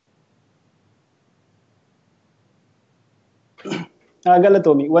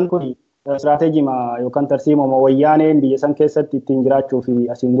 Galatoomi wanti kun istiraatejii yookaan tarsiimoo wayyaaneen biyya san keessatti ittiin jiraachuu fi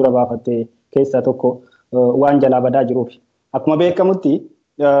asiin dura baafatte keessaa tokko waan jalaa badaa jiruuf. Akkuma beekamutti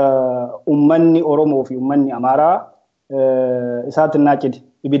uummanni Oromoo fi uummanni Amaaraa isaatiin naa cidi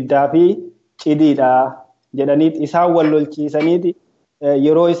ibiddaa fi cidiidha jedhaniiti isaan wal lolchiisaniiti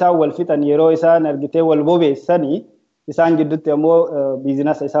yeroo isaan wal fixan yeroo isaan argitee wal bobeessanii isaan jidduutti ammoo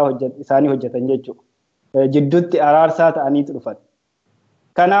biizinasa isaanii hojjetan jechuudha. Jidduutti araarsaa ta'aniitu dhufan.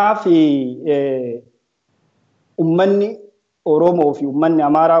 Kanaaf uummanni Oromoo fi uummanni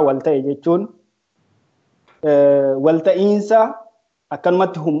Amaaraa wal ta'e jechuun wal ta'iinsa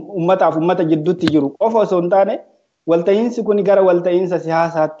akkanumatti uummataaf uummata jidduutti jiru qofa osoo hin taane wal ta'iinsi kun gara wal ta'iinsa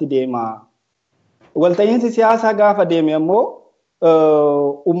siyaasaatti deema. Wal ta'iinsi siyaasaa gaafa deeme ammoo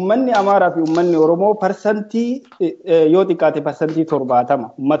uummanni Amaaraa fi uummanni Oromoo parsantii yoo xiqqaate parsantii 70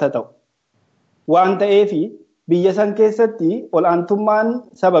 uummata ta'u. Waan ta'eef biyya san keessatti ol'aantummaan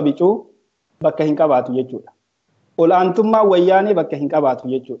saba bicuu bakka hin qabaatu jechuudha. Ol'aantummaan wayyaanee bakka hin qabaatu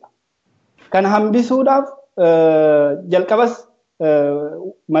jechuudha. Kan hambisuudhaaf jalqabas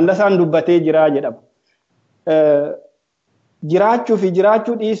mallasaan dubbatee jira jedhama. Jiraachuu fi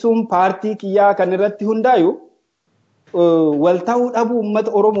jiraachuu dhiisuun paartii kiyyaa kan irratti hundaayu wal ta'uu dhabuu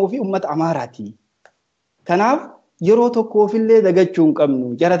uummata Oromoo fi uummata Amaaraati. Kanaaf yeroo tokkoofillee dagachuu hin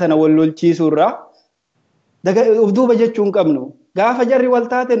qabnu jara tana wal lolchiisuurraa of duuba jechuu hin qabnu gaafa jarri wal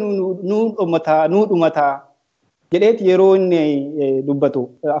taate nuu dhumataa jedheeti yeroo inni dubbatu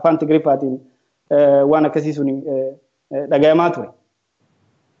afaan Tigriffaatiin waan akkasii sun dhagayamaa ture.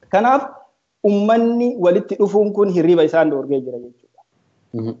 Kanaaf uummanni walitti dhufuun kun hirriba isaan dhoorgee jira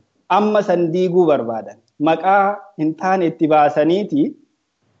jechuudha. Amma san diiguu barbaadan maqaa hin taane itti baasaniiti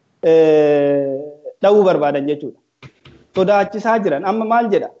dha'uu barbaadan jechuudha. Sodaachisaa jiran amma maal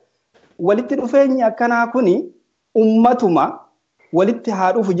jedha walitti dhufeenyi akkanaa kuni ummatuma walitti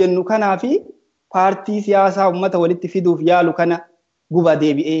haa dhufu jennu kanaa fi paartii siyaasaa ummata walitti fiduuf yaalu kana guba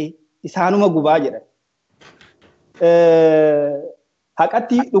deebi'ee isaanuma gubaa jedhan.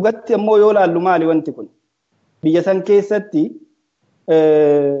 Haqatti dhugatti ammoo yoo laallu maali wanti kun biyya san keessatti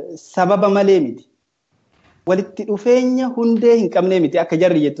sababa malee miti. Walitti dhufeenya hundee hin qabnee miti akka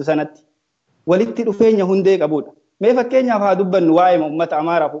jarri jettu sanatti. Walitti dhufeenya hundee qabudha. Mee fakkeenyaaf haa dubbannu waa'ee uummata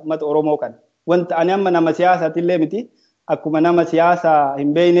Amaaraa fi uummata Oromoo kan wanta ani amma nama siyaasaatiillee miti akkuma nama siyaasaa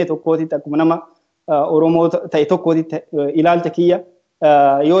hin beekne tokkootitti akkuma nama Oromoo ta'e tokkootitti ilaalcha kiyya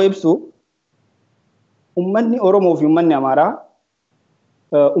yoo ibsu uummanni Oromoo fi uummanni Amaaraa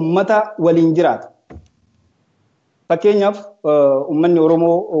uummata waliin jiraatu. Fakkeenyaaf uummanni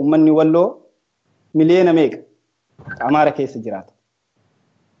Oromoo uummanni Walloo miliyoona meeqa Amaara keessa jiraatu.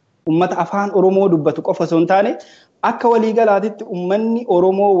 Uummata afaan Oromoo dubbatu qofa osoo hin taane akka waliigalaatitti uummanni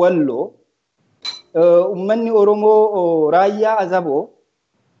Oromoo Walloo uummanni Oromoo Raayyaa Azaboo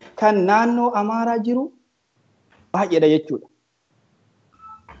kan naannoo Amaaraa jiru baay'eedha jechuudha.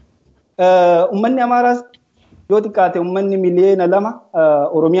 Uummanni Amaaraas yoo xiqqaate uummanni miliyoona 2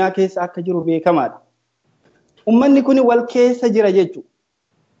 Oromiyaa keessa akka jiru beekamaadha. Uummanni kun wal keessa jira jechuudha.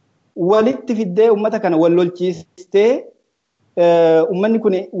 Walitti fiddee uummata kana wal lolchiistee uummanni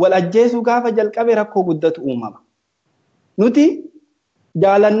kun wal ajjeesuu gaafa jalqabe rakkoo guddatu uumama. Nuti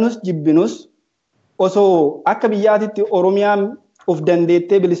jaalannus jibbinus osoo akka biyyaatitti Oromiyaan of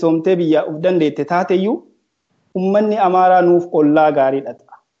dandeettee bilisoomtee biyya of dandeette taateyyuu uummanni Amaaraa nuuf ollaa gaariidha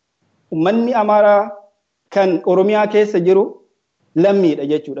ta'a. Uummanni Amaaraa kan Oromiyaa keessa jiru lammiidha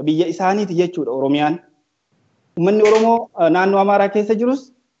jechuudha. Biyya isaaniiti jechuudha Oromiyaan. Uummanni Oromoo naannoo Amaaraa keessa jirus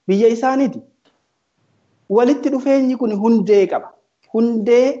biyya isaaniiti. Walitti dhufeenyi kun hundee qaba.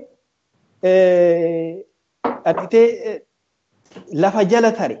 Hundee aditee lafa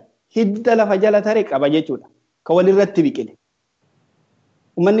jala tare, hidda lafa jala tare qaba jechuudha. Ka walirratti biqile.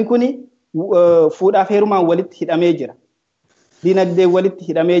 Uummanni kun fuudhaaf heerumaan walitti hidhamee jira. Dinagdee walitti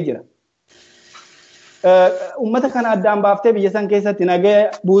hidhamee jira. Uummata kana addaan baaftee biyya san keessatti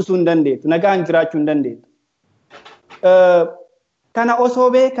nagaa buusuu hin dandeettu. Nagaan jiraachuu hin dandeettu. Kana osoo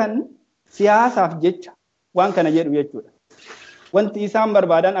beekan siyaasaaf jecha waan kana jedhu jechuudha. Wanti isaan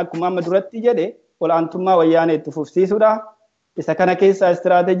barbaadan akkuma amma duratti jedhe olaantummaa wayyaanee itti fufsiisuudha. Isa kana keessa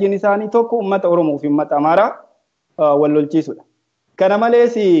istiraateejiin isaanii tokko uummata Oromoo fi uummata Amaaraa wal lolchiisuudha. Kana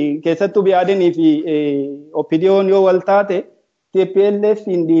malees keessattuu BRDnii fi OPDO'n yoo wal taate TPLF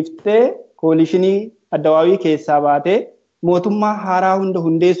dhiiftee koolishinii addawaawii keessaa baatee mootummaa haaraa hunda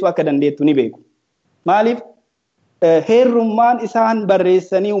hundeessuu akka dandeettu ni beeku. Maaliif heerummaan isaan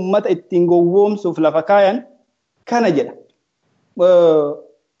barreessanii uummata ittiin gowwoomsuuf lafa kaayan kana jedha.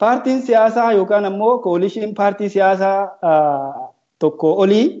 Paartiin siyaasaa yookaan ammoo koolishiin paartii siyaasaa tokko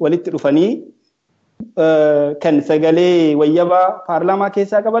olii walitti dhufanii kan sagalee wayyabaa paarlaamaa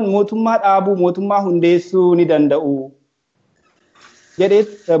keessaa qaban mootummaa dhaabuu, mootummaa hundeessuu ni danda'u jedhee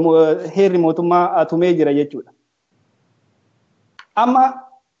heerri mootummaa tumee jira jechuudha. Amma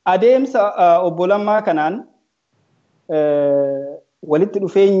adeemsa obbo Lammaa kanaan walitti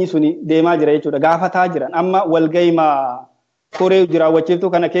dhufeenyi suni deemaa jira jechuudha. Gaafataa jiran amma walga'imaa koree jiraawwachiiftuu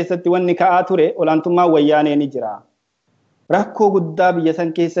kana keessatti wanni ka'aa ture olaantummaa wayyaanee ni jira. Rakkoo guddaa biyya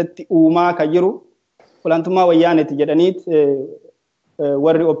san keessatti uumaa kan jiru olaantummaa wayyaaneeti jedhaniit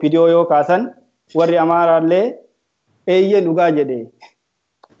warri OPDO yoo kaasan warri Amaaraallee eeyyee dhugaa jedhee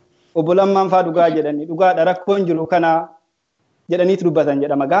obbo Lammaan faa dhugaa jedhanii dhugaadha rakkoon jiru kana jedhaniit dubbatan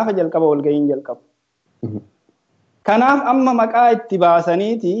jedhama gaafa jalqaba walga'iin jalqabu. Kanaaf amma maqaa itti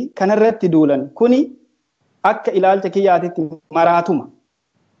baasaniiti kanarratti duulan kuni akka ilaalcha kiyyaatitti maraatuma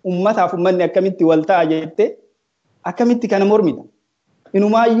ummataaf ummanni akkamitti wal ta'a jette akkamitti kana mormita.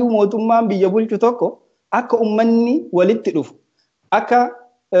 Inumaayyuu mootummaan biyya bulchu tokko akka ummanni walitti dhufu akka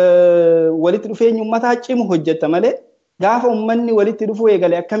walitti dhufeenyi ummataa cimu hojjetta malee gaafa ummanni walitti dhufu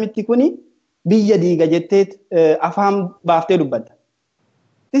eegale akkamitti kuni biyya diiga jettee afaan baaftee dubbatta.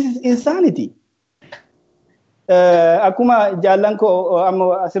 This is insanity. Akkuma jaallan koo amma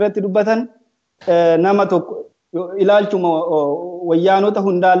asirratti dubbatan nama tokko ilaalchuma wayyaanota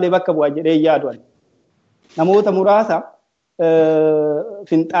hundaallee bakka bu'aa jedhee yaadu. Namoota muraasa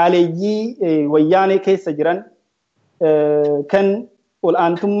finxaaleeyyii wayyaanee keessa jiran kan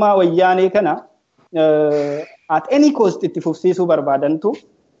olaantummaa wayyaanee kana at any cost itti fufsiisuu barbaadantu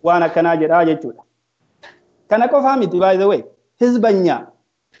waan akkanaa jedhaa jechuudha. Kana qofaa miti by the way hizbanyaa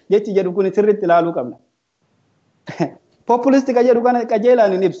jechi jedhu kun sirriitti ilaaluu qabna. Populist ka jedhu kana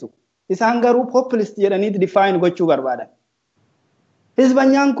qajeelaan hin ibsu. Isaan garuu populist jedhaniiti define gochuu barbaadan.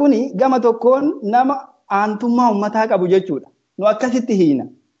 Hizbanyaan kuni gama tokkoon nama aantummaa ummataa qabu jechuudha. Nu akkasitti hiina.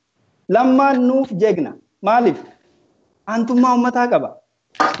 Lammaan nuuf jegna. Maaliif? Aantummaa ummataa qaba.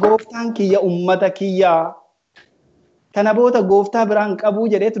 Gooftaan kiyya ummata kiyyaa. Kana booda gooftaa biraan qabuu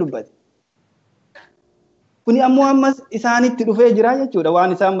jedheetu dubbate. Kuni ammoo ammas isaanitti dhufee jira jechuudha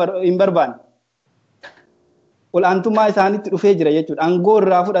waan isaan hin barbaanne. Olaantummaa isaanitti dhufee jira jechuudha. Aangoo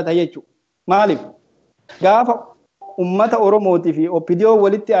irraa fudhata jechuudha. Maaliif? Gaafa ummata Oromootii fi OPDO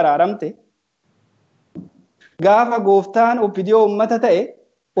walitti araaramte gaafa gooftaan OPDO ummata ta'e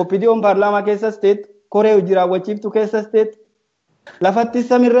OPDO'n paarlaamaa keessas ta'e koree jiraawwachiiftuu keessas ta'e lafatti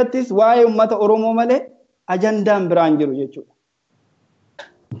samirrattis waa'ee ummata Oromoo malee ajandaan biraan jiru jechuudha.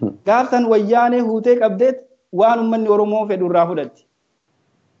 Gaafsan wayyaanee huutee qabdeet waan ummanni Oromoo fedhu irraa fudhatti.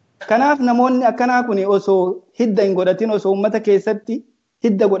 Kanaaf namoonni akkanaa kun osoo hidda hin godhatin osoo ummata keessatti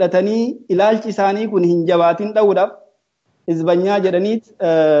hidda godhatanii ilaalchi isaanii kun hin jabaatin dha'uudhaaf hizbanyaa jedhaniit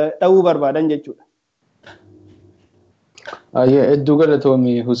dha'uu barbaadan jechuudha. Hedduu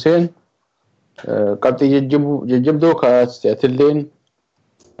galatoomi Huseen qabxii jajjabdoo kaasteetilleen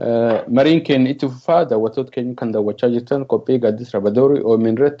mariin keenya itti fufaa daawwattoota keenya kan daawwachaa jirtan qophii gaaddisa Rabadoori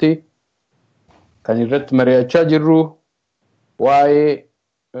OMN irratti kan irratti mari'achaa jirru waa'ee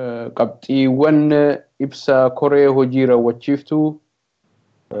qabxiiwwan ibsa koree hojii raawwachiiftuu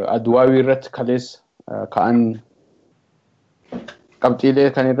Adwaawii irratti kaleessa ka'an qabxiilee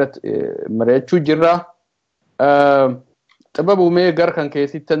kan irratti mari'achuu jirra. Xababumee gar kan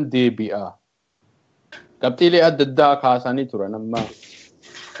keessittan deebi'a. Qabxiilee adda addaa kaasanii turan amma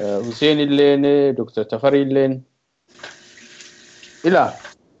Hussein illeen Dr. Tafari illeen ila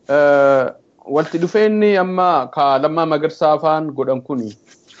walti dhufeenni amma ka Lammaa Magarsaa afaan godhan kuni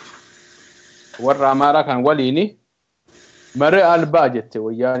warra Amaaraa kan waliini Marii albaa jette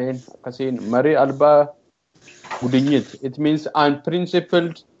wayyaaneen akkasiin Marii albaa gudinyit. It means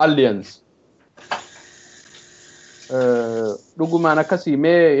unprincipled alliance. Dhugumaan akkasii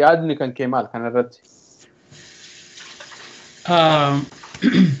mee yaadni kan kee maal kana irratti?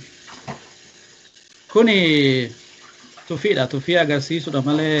 Kuni tuffii agarsiisudha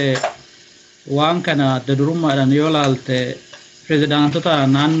malee waan kana adda durummaadhaan yoo ilaalte pirezidaantota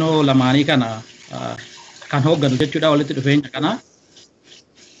naannoo lamaanii kana kan hoogganu jechuudha walitti dhufeenya kana.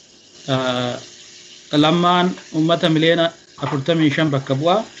 Lammaan uummata miliyoona 45 bakka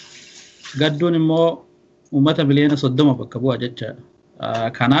bu'a. Gadduun immoo uummata miliyoona 30 bakka bu'a jecha.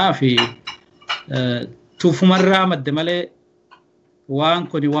 Kanaaf tuufumarraa madde malee waan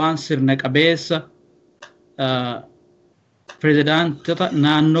kuni waan sirna qabeessa pirezidaantota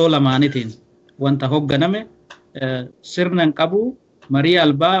naannoo lamaanitiin wanta hoogganame sirna hin qabu. Marii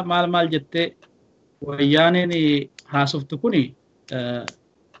albaa maal jettee wayyaaneen haasoftu kuni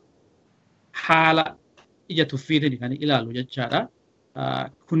haala ija tuffiitiin kan ilaalu jechaadha.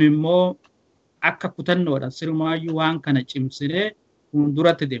 Kun immoo akka kutannoodhaan sirmaayyuu waan kana cimsinee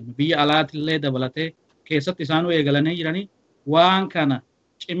fuulduratti deemnu biyya alaatillee dabalatee keessatti isaanuu eegalanii jiranii waan kana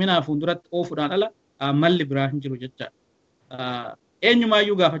ciminaa fuulduratti oofuudhaan ala malli biraa hin jiru jechaadha.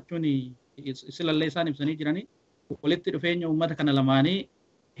 Eenyumaayyuu gaafachuun silallee isaan ibsanii jiranii walitti dhufeenya uummata kana lamaanii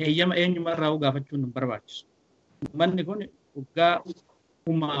heeyyama eenyumarraa gaafachuun hin barbaachisu. Uummanni kun waggaa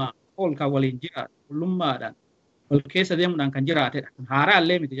humna ol kan waliin jiraatu qullummaadhaan wal keessa deemuudhaan kan jiraatedha.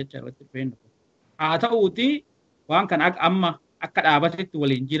 Haaraallee miti jecha irratti dhufeenyu. Haa ta'uuti waan kan amma akka dhaabatetti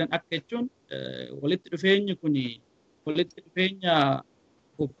waliin jiran akka jechuun walitti dhufeenyi kun walitti dhufeenya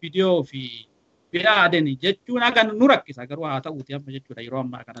viidiyoo fi yaadanii jechuun akka nu rakkisa garuu haa ta'uuti amma jechuudha yeroo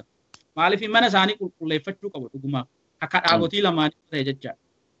ammaa kanatti. Maaliif mana isaanii qulqulleeffachuu qabu dhugumaa akka dhaabotii lamaanii ta'e jecha.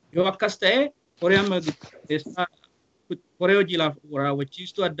 Yoo akkas ta'e koree hojii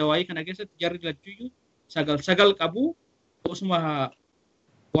raawwachiistuu Adwaayii kana keessatti jarri lachuyyuu sagal qabu osuma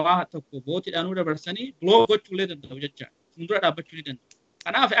waa tokko bootiidhaanuu dabarsanii bloo gochuullee danda'u jecha. Fuuldura dhaabbachuu ni danda'u.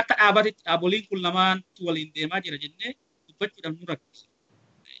 Kanaaf akka dhaabatetti dhaaboliin kun lamaan waliin deemaa jira jennee dubbachuudhaan nu rakkisa.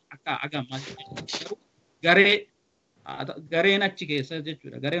 Akka agammaa gareen achi keessa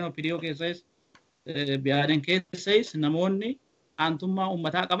jechuudha. Gareen OPDO keessas biyyaadhaan keessas namoonni aantummaa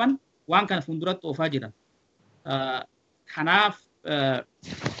uummataa qaban waan kana fuulduratti oofaa jiran. Kanaaf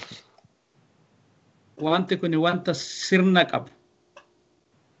wanti kun wanta sirna qabu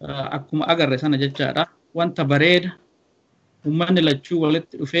akkuma agarre sana jechaadha. Wanta bareeda uummanni lachuu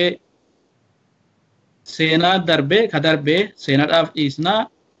walitti dhufee seenaa darbee ka darbee seenaadhaaf dhiisnaa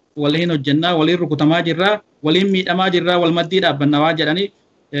waliin hojjennaa waliin rukutamaa jirraa waliin miidhamaa jirraa wal maddii dhaabbannaa jedhanii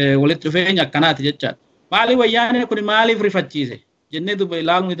walitti dhufeenya akkanaati jechaadha. Maaliif wayyaanee kun maaliif rifachiise jennee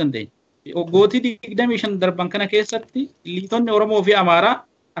ilaaluu ni dandeenya. Waggootii 25 darban kana keessatti liitonni Oromoo fi Amaaraa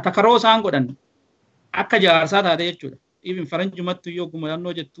atakaroo isaan godhan akka jaarsaa taate jechuudha. Even faranjumattu yoo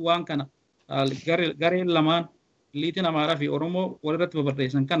gumannoo jettu waan kana gareen lamaan liitiin Amaaraa fi Oromoo walirratti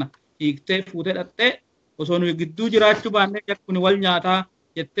babarreessan kana hiiktee fuutee dhattee osoo nuyi gidduu jiraachuu baannee kun wal nyaataa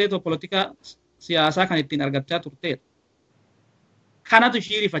jettee politika siyaasaa kan ittiin argachaa turteedha. Kanatu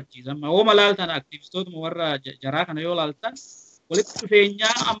ishii rifachiisa. Ooma laaltan aktivistootuma warra jaraa kana yoo laaltan walitti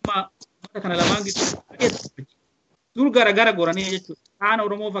dhufeenyaa amma kana lamaan gidduu dur gara goranii jechuudha. Kaan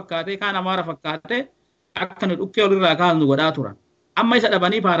Oromoo fakkaatee kaan Amaara fakkaatee akka nu dhukkee olirraa kaasnu godhaa turan. Amma isa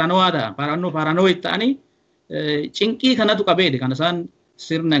dhabanii paaraanowaa ta'an paaraanowaa ta'anii cinqii kanatu qabeedha. Kan isaan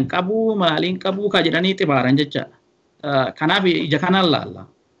sirna hin qabu maaliin qabu ka jedhanii xibaaran jechaadha. Kanaaf ija kanaan laalla.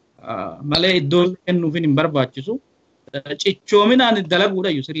 Malee iddoo kennuuf hin barbaachisu. Cichoominaan dalaguudha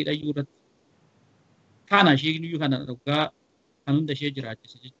iyyuu siriidha iyyuu irratti. Kana isheen iyyuu kana dhugaa kan hunda ishee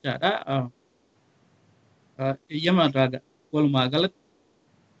jiraachisa jechaadha. Eeyyama irraa walumaa galatti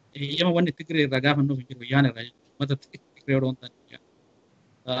eeyyama wanni Tigree irraa gaafannuuf hin jiru yaan irraa jechuudha. Mata Tigree odoo hin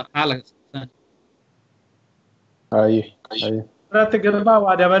taane haala isaanii. Ayyee. Irratti galmaa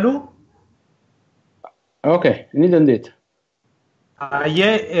waa dabaluu. Okay, ni dandeetta.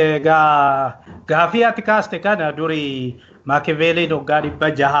 Ayyee gaafii ati kaaste kana durii Maakiyaveeliin waggaa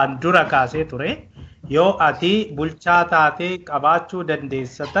 600 dura kaasee ture. yoo ati bulchaa taatee qabaachuu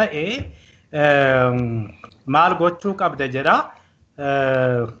dandeessa ta'e maal gochuu qabda jedha.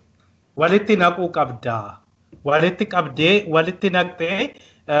 Walitti naquu qabda. Walitti qabdee walitti naqxee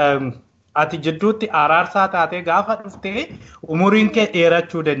ati jidduutti araarsaa taatee gaafa dhuftee umuriin kee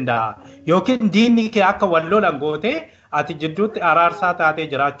dheerachuu danda'a. Yookiin diinni kee akka wal lolan gootee ati jidduutti araarsaa taatee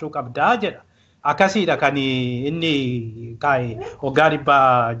jiraachuu qabdaa jedha. Akkasiidha kan inni kaa'e waggaa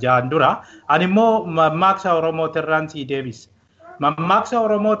 600 dura. Ani immoo mammaaksa Oromootirraan sii deebise. Mammaaksa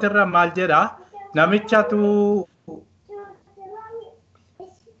Oromootirra maal jedha?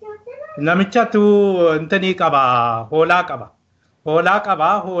 Namichatu intanii qaba, hoolaa qaba.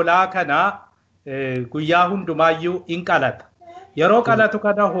 Hoolaa kana guyyaa hundumaayyuu hin qalata. Yeroo qalatu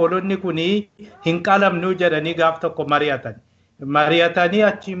kana hoolonni kuni hin qalamnu jedhanii gaaf tokko mari'atan. Mari'atanii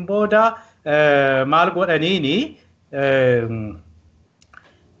achiin booda maal godhaniini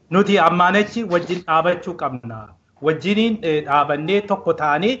nuti ammaanachi wajjin dhaabachuu qabna. Wajjiniin dhaabannee tokko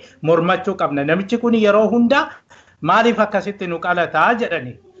taanee mormachuu qabna. Namichi kun yeroo hunda maaliif akkasitti nu qalataa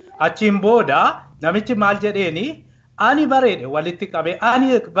jedhani. Achiin booda namichi maal jedheeni ani bareede walitti qabe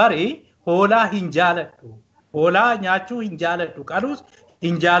ani bari hoolaa hin jaaladhu. Hoolaa nyaachuu hin jaaladhu. Qaluus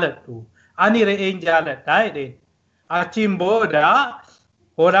hin jaaladhu. Ani re'ee hin jaaladha jedheen. Achiin booda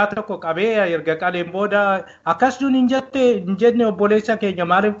hoolaa tokko qabee erga qaleen booda akkasumas hin jenne obboleessa keenya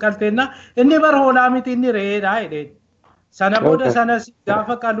maaliif qalteenna inni bar hoolaa miti inni re'eedha jedheen. Sana booda sanas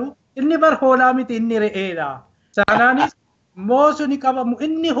gaafa qalu inni bar hoolaa miti inni re'eedha. Sanaanis moosuni qabamu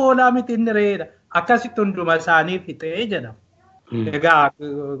inni hoolaa miti inni re'eedha. Akkasitti hunduma isaanii fixee jedhama. Egaa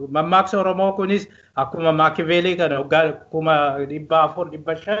mammaaksa Oromoo kunis akkuma Maakiveelii kana waggaa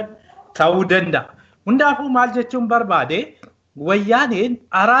 400-500 ta'uu danda'a. Hundaafuu maal jechuun barbaade wayyaaneen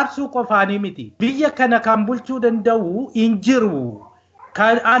araarsuu qofaanii miti. Biyya kana kan bulchuu danda'u hin jiru.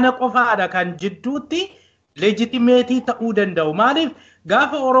 Kan ana qofaadha kan jidduutti leejitimeetii ta'uu danda'u. Maaliif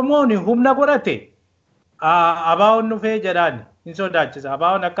gaafa Oromoon humna godhate abaawoon dhufee jedhaan hin sodaachisa.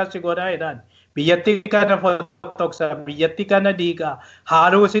 Abaawoon akkasi godhaa jedhaan. Biyyattii kana fottoksa, biyyattii kana diigaa,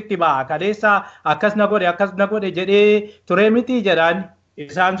 haaloo sitti ba'a. Kaleessa akkas na godhe jedhee ture miti jedhaan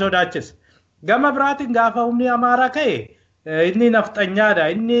isaan sodaachisa. Gama biraatiin gaafa humni Amaaraa ka'e inni nafxanyaadha.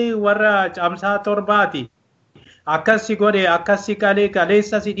 Inni warra caamsaa torbaati. Akkasi godhe, akkasi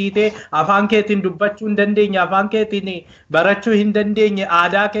kaleessa si dhiitee afaan keetiin dubbachuu hin dandeenye, afaan keetiin barachuu hin dandeenye,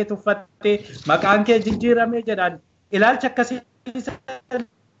 aadaa kee tuffattee maqaan kee jijjiirame jedhaan ilaalcha akkasii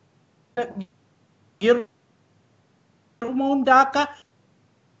yeroo hunda akka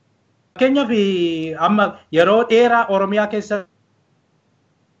fakkeenyaaf amma yeroo dheeraa Oromiyaa keessa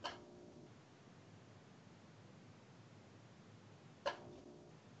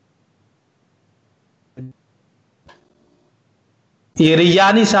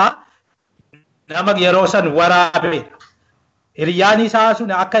hiriyyaan isaa nama yeroo san waraabedha. Hiriyyaan isaa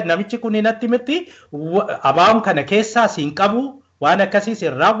sun akka namichi kun natti miti abaa'uun kana keessaa siin qabu waan akkasii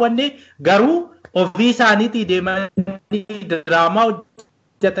hin raawwanne garuu ofii isaaniitii deemanii diraamaa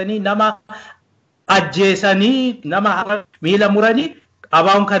hojjetanii nama ajjeesanii nama miila muranii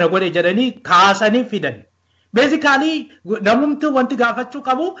abaa'uun kana godhe jedhanii kaasanii fidan. Basically namumti wanti gaafachuu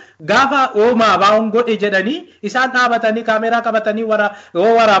qabu gaafa ooma abaa'uun godhe jedhanii isaan dhaabatanii kaameraa qabatanii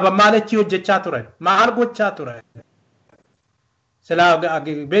waraaban maal achi hojjechaa turan maal gochaa turan.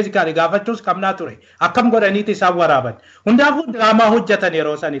 Basically gaafachuus qabnaa ture. Akkam godhaniiti isaan waraaban. Hundaafuu diraamaa hojjetan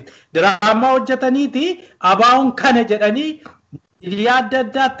yeroo sanitti. Diraamaa hojjetaniiti abaa'uun kana jedhanii biyya adda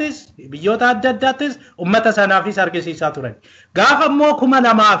addaattis biyyoota adda addaattis uummata sanaafis argisiisaa turan. Gaafa immoo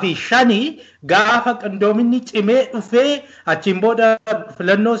 2005 gaafa qindoominni cimee dhufee achiin booda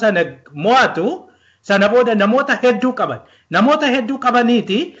filannoo sana mo'atu sana booda namoota hedduu qaban. Namoota hedduu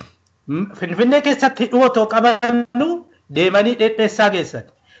qabaniiti Finfinnee keessatti dhiyootoo qabanu deemanii dhedheessaa geessan.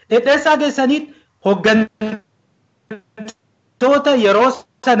 Dhedheessaa geessanii hooggantoota yeroo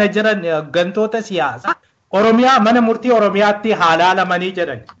sana jiran hooggantoota siyaasaa Oromiyaa mana murtii Oromiyaatti haalaalamanii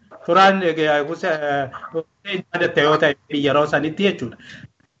jedhan. Turaan yoo ta'e yeroo sanitti jechuudha.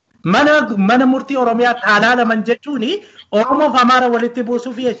 Mana murtii Oromiyaatti haalaalaman jechuun Oromoof Amaara walitti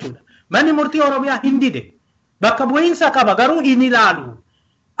buusuuf jechuudha. Manni murtii Oromiyaa hin dide. Bakka bu'iinsa qaba garuu hin ilaalu.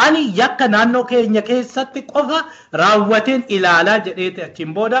 Ani yakka naannoo keenya keessatti qofa raawwateen ilaalaa jedheeti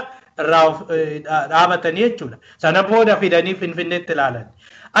achiin booda dhaabatanii jechuudha. Sana booda fidanii Finfinneetti ilaalan.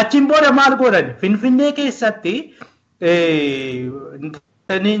 Achiin booda maal godhan? Finfinnee keessatti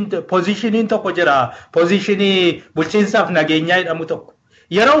pozishiniin tokko jira. Pozishinii bulchiinsaaf nageenyaa jedhamu tokko.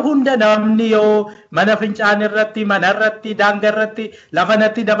 Yeroo hunda namni yoo mana fincaan irratti, mana irratti, daangaa irratti,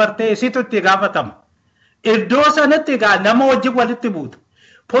 lafanatti dabartee situ itti gaafatama. Iddoo sanatti egaa nama wajjin walitti buutu.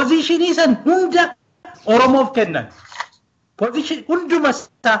 Pozishinii san hunda Oromoof kennan. Position hunduma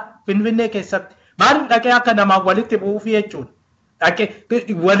isaa Finfinnee keessatti maaliif dhaqee akka namaa walitti bu'uuf jechuudha.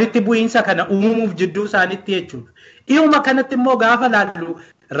 Dhaqee walitti bu'iinsa kana uumuuf jidduu isaaniitti jechuudha. Dhiyuma kanatti immoo gaafa laallu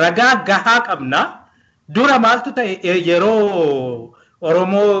ragaa gahaa qabna. Dura maaltu ta'e yeroo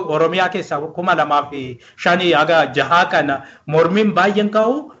Oromiyaa keessaa 2005 haga 6 kana mormiin baay'een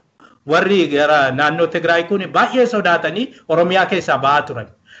ka'u warri gara naannoo Tigraay kun baay'ee sodaatanii Oromiyaa keessaa ba'aa turan.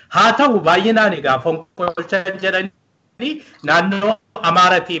 Haa ta'u baay'inaan egaa fonqolchan jedhanii naannoo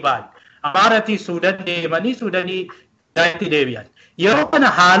Amaaratii ba'an. Amaaratii Suudaan deemanii Suudaanii itti deebi'an. Yeroo kana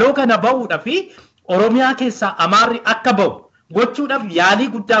haaloo kana ba'uudhaaf Oromiyaa keessaa Amaarri akka ba'u gochuudhaaf yaalii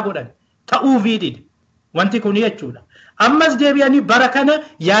guddaa godhan ta'uufii dide. Wanti kun jechuudha. Ammas deebi'anii bara kana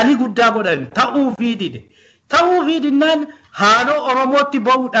yaalii guddaa godhan ta'uufii dide. Ta'uufii dinnaan haaloo Oromootti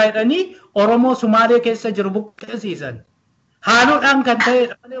ba'uudha jedhanii Oromoo Sumaalee keessa jiru buqqisiisan. Haaloodhaan kan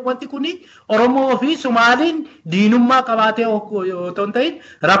ta'edha malee wanti kun Oromoo fi Sumaaliin diinummaa qabaatee otoo hin ta'in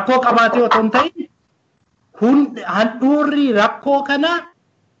rakkoo qabaatee otoo hin ta'in handhuurri rakkoo kana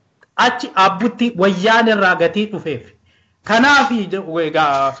achi abbutti wayyaan irraa gatii dhufeef. Kanaaf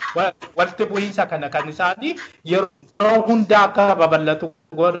egaa walitti bu'iinsa kana kan isaanii yeroo hundaa akka babal'atu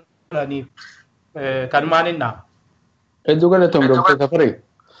godhaniif kan maalinna. Hedduu galatoom Dr. Tafarii.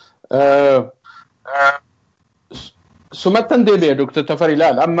 Sumattan deebi'e Dr. Tafarii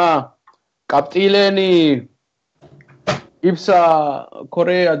ilaal amma qabxiileen ibsa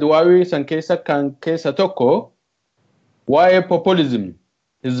koree Adwaawii san keessa tokko waa'ee populism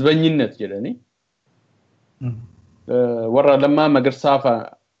hizbanyinnet jedhanii warra Lammaa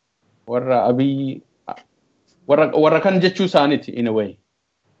Magarsaa warra Abiy warra kan jechuu isaaniiti in a way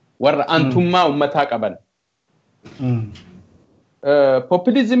warra antummaa ummataa qaban.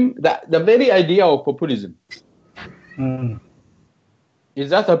 Populism, the very idea of populism, is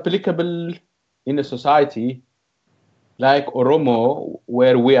that applicable in a society like Oromo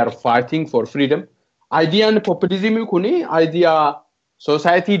where we are fighting for freedom? Idea and populism kuni idea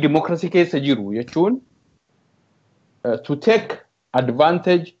society democracy keessa jiru jechuun to take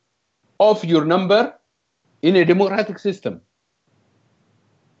advantage of your number in a democratic system.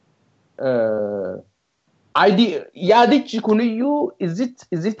 Yaadichi kuniyyuu is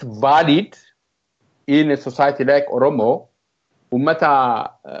it valid in a society like Oromo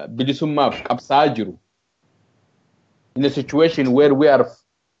ummata bilisummaaf qabsaa jiru in a situation where we are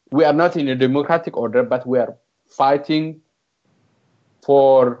not in a democratic order but we are fighting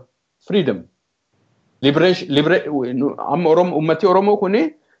for freedom, ummati Oromo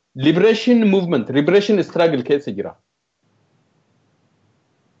kuni liberation movement, liberation struggle keessa jira.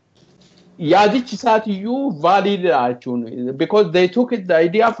 Yaadichi isaatiyyuu valid jechuun because they took the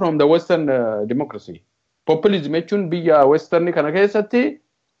idea from the Western democracy. Populism jechuun biyya Western kana keessatti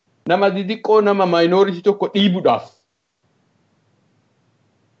nama didiqqoo nama minority tokko dhiibuudhaaf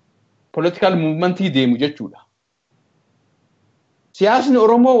political movementii deemu jechuudha. Siyaasni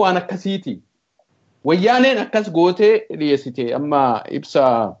Oromoo waan akkasiiti. Wayyaaneen akkas gootee dhiyeessite amma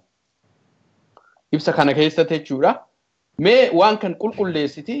ibsa kana keessatti jechuudha. Mee waan kan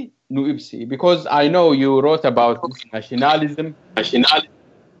qulqulleessiti nu ibsi because I know you wrote about this nationalism.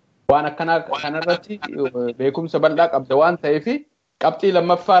 Waan akkana kanarratti beekumsa bal'aa qabda waan ta'eef qabxii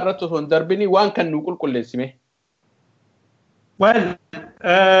lammaffaa irratti osoo hin darbini waan kan nu qulqulleessime. Well,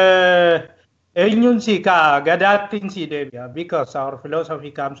 eenyuun si ka gadaattiin si deebi'a because our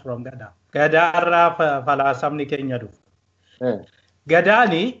philosophy comes from Gada. Gadaarraa falaasamni keenya dhufu.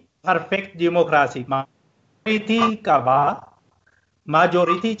 Gadaani perfect democracy. Majority qaba.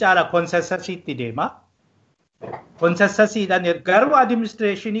 Majority caala consensusitti deema. Consensusiidhaan garuu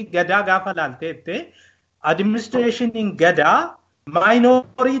administrationii Gadaa gaafa laalteette administrationiin Gadaa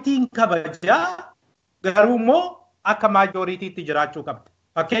minoritiin kabajaa garuu immoo akka majoritiitti jiraachuu qabdi.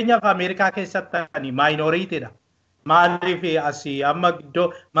 Fakkeenyaaf Ameerikaa keessatti minorityidha. Maaliif asii amma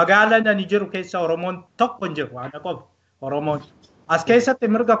iddoo magaalaan ani jiru keessa Oromoon tokko hin jiru ana qofa Oromoon. As keessatti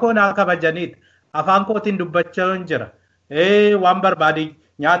mirga koo naa kabajaniiti. Afaan kootiin dubbachaa hin jira. Waan barbaade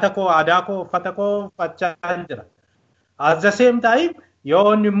nyaata koo aadaa koo uffata koo uffachaa hin jira. At the same time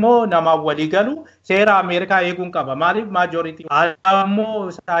yoo immoo nama walii galu seera Ameerikaa eeguun qaba. Maaliif majority ammoo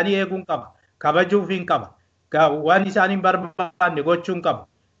isaanii eeguun qaba. Kabajuuf hin qaba. Waan isaaniin barbaanne gochuun qaba.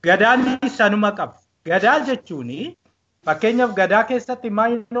 Gadaan sanuma qaba. Gadaa jechuun fakkeenyaaf Gadaa keessatti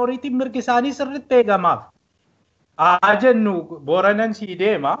minority mirgi isaanii sirriitti eegamaaf. Jennu Booranan sii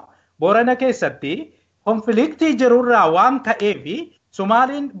deema. Boorana keessatti konfliktii jirurraa waan ta'eef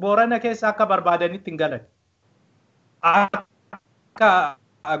Sumaaliin Boorana keessa akka barbaadanitti hin galan. Akka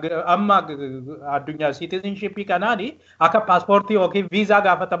amma addunyaa citizenship kanaan akka paaspoortii yookiin viizaa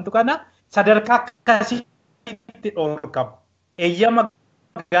gaafatamtu kana sadarkaa akkasitti dhorkamu. Eeyyama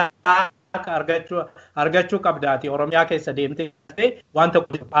argachuu qabdaati Oromiyaa keessa deemtee waan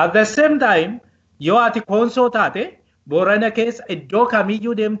tokko. At the same time yoo ati koonsoo taate Boorana keessa iddoo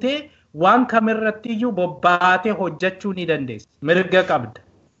kamiyyuu deemtee waan kamirrattiyyuu bobbaatee hojjechuu ni dandeessa. Mirga qabda.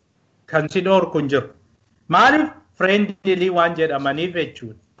 Kan si dhorku hin jiru. Maaliif friendly waan jedhamaniif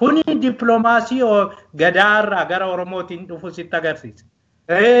jechuudha. Kuni dippiloomaasii gadaarraa gara Oromootiin dhufu sitti agarsiisa.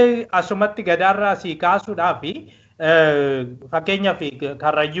 Asumatti gadaarraa sii kaasuudhaaf fakkeenyaaf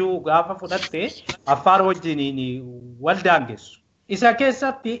Karrayyuu gaafa fudhatte Affaar wajjiniin wal daangessu. Isa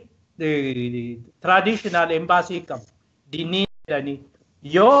keessatti traditional embassy qabu. Diinii jedhanii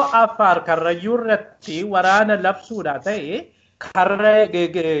yoo Affaar Karrayyuu irratti waraana labsuudha ta'e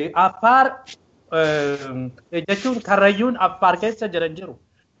Affaar jechuun Karrayyuun Affaar keessa jiran jiru.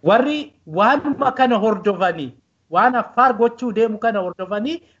 Warri waanuma kana hordofanii waan Affaar gochuu deemu kana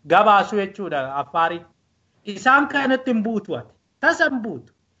hordofanii gabaasu jechuudha Affaariin. Isaan kanatti hin buutu ati. Tasa hin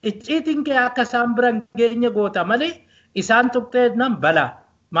buutu. Icciitiin kee akka isaan bira hin geenye goota malee isaan tuqxee nan balaa.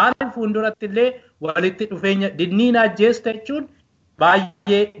 Maaliif fuulduratti illee walitti dhufeenya dinniin ajjeesta jechuun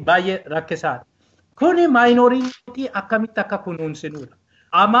baay'ee rakkisaadha. Kuni maayinooriitii akkamitti akka kunuunsinuudha.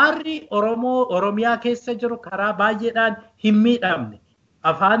 Amaarri Oromiyaa keessa jiru karaa baay'eedhaan hin miidhamne.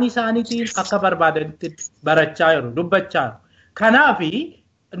 Afaan isaaniitiin akka barbaadanitti barachaa jiru, dubbachaa jiru. Kanaaf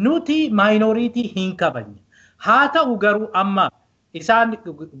nuti maayinooriitii hin kabajne. Haa ta'u garuu amma isaan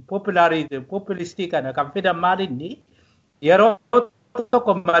populistii kana kan fidan maalinni yeroo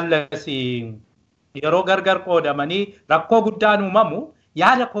tokko mallasii yeroo gargar qoodamanii rakkoo guddaan uumamu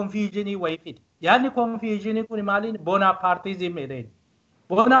yaada konfiijinii wayii fide. Yaadni konfiijinii kun maaliin boonaapaartizimii jedhani.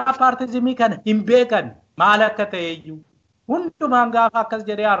 Boonaapaartizimii kana hin beekan maal akka ta'e iyyuu. Hundumaan gaafa akkas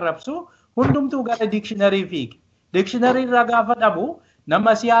jedhee arrabsu hundumtuu gara diikshinarii fiige. Diikshinarii irraa gaafa dhabu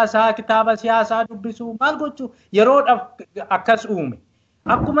nama siyaasaa kitaaba siyaasaa dubbisuu maal gochuu yeroodhaaf akkas uume.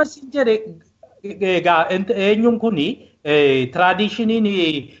 Akkuma sin jedhe egaa eenyuun kuni tradishiniin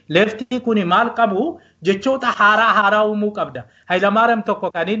leftii kuni maal qabu jechoota haaraa uumuu qabda. Hayilamaariyaam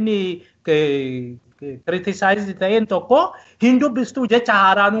tokko kan inni criticize ta'een tokko hin dubbistuu jecha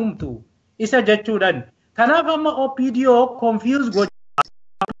haaraan uumtu isa jechuudhaan. Kanaaf amma OPDO confuse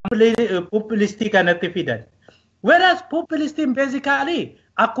gocha populistii kanatti fidan. Whereas populistiin basically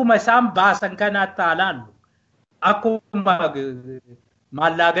akkuma isaan baasan kanaatti ilaallu akkuma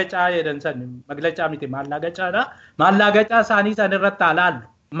maallaqacaa jedhan san maglacaa miti maallaqacaadha. Maallaqacaa isaanii san irratti ilaallu.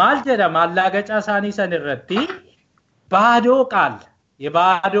 Maal jedha maallaqacaa isaanii san irratti baadoo qaal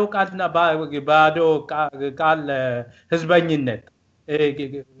hizbanyinnet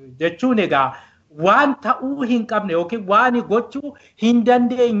jechuun egaa waan ta'uu hin qabne yookiin waan gochuu hin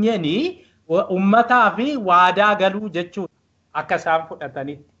dandeenyeen ummataa fi waadaa galuu jechuudha akka isaan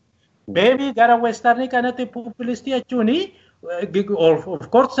fudhatanitti. Beebii gara westernii kanatti populistii jechuun of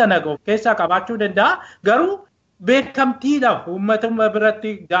course sana of keessaa qabaachuu danda'a garuu beekamtiidhaaf ummatuma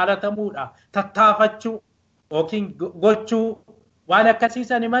biratti jaalatamuudha tattaafachuu yookiin gochuu waan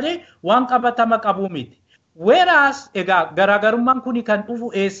akkasiisan malee waan qabatama qabu miti. Whereas egaa garaagarummaan kun kan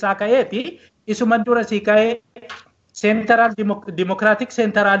dhufu eessaa ka'eeti isuman dura sii ka'ee central democratic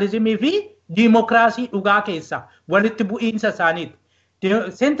centralismii fi democracy dhugaa keessa walitti bu'iinsa isaaniiti.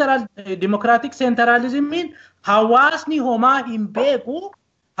 Central democratic centralismiin hawaasni homaa hin beeku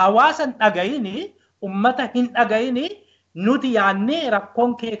hawaasan dhagayini ummata hin dhagayini nuti yaannee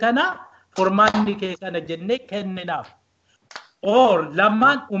rakkoon kee kana furmaanni kee kana jennee kenninaaf. Or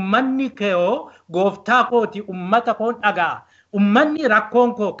lammaan ummanni kee gooftaa kooti ummata koon dhagaa ummanni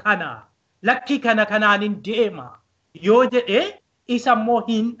rakkoon koo kana lakki kana kanaanin deema yoo jedhee isa immoo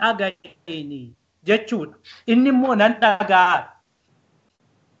hin dhagayini jechuudha. Inni immoo nan dhagaa.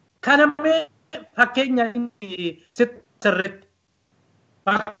 Kana mee fakkeenya sirriitti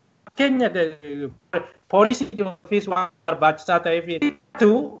fakkeenya poolisii ofiis waan barbaachisaa ta'eef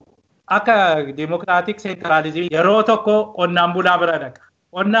akka democratic centralism yeroo tokko qonnaan bulaa bira dhaqa.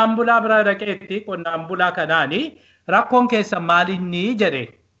 Qonnaan bulaa bira dhaqeetti qonnaan bulaa kanaani rakkoon keessa maalinni jedhe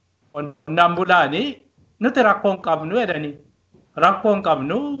qonnaan bulaani nuti rakkoon qabnu jedhani. Rakkoon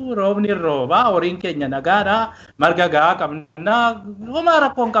qabnu roobni rooba horiin keenya nagaadha marga gahaa qabna homaa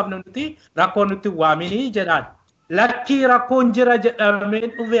rakkoon qabnu nuti rakkoon nuti waamini jedhaan. Lakkii rakkoon jira jedhamee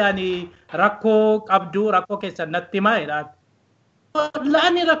dhufe ani rakkoo qabdu rakkoo keessa natti himaa jedhaan.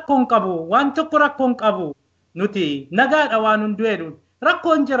 Laani rakkoon qabu waan tokko rakkoon qabu nuti nagaadha waan hundu jedhuun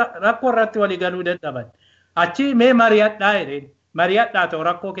rakkoon jira rakkoo irratti walii galuu dadhaban. Achi mee mari'adhaa jedheen mari'adhaa ta'u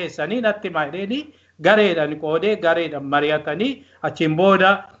rakkoo keessanii natti himaa jedheeni. Gareedhaan qoodee gareedhaan mari'atanii achiin booda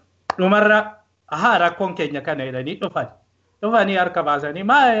dhumarra rakkoon keenya kana jedhanii dhufan. dhufanii harka baasanii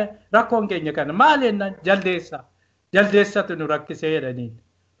rakkoon keenya kana maal jennaan jaldeessatu nu rakkisee jedhaniin.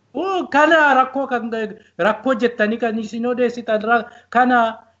 Kana rakkoo jettanii kan isin odeessitan kana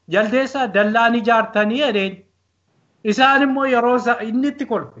jaldeessa dallaan ijaartanii jedheen. Isaan immoo yeroo inni itti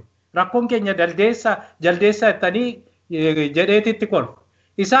kolfe rakkoon keenya jaldeessa jettanii jedheetitti kolfe.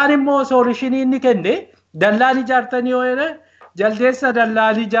 Isaan immoo soolushinii inni kenne dallaan ijaartanii yoo jedhe jaldeessa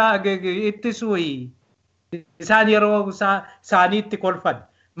dallaan ittisuu isaan yeroo isaanii itti kolfan.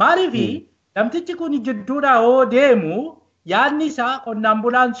 Maaliif namtichi kun jidduudhaa yoo deemu yaadni isaa qonnaan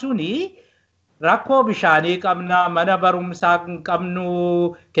bulaan suni rakkoo bishaanii qabna, mana barumsaa hin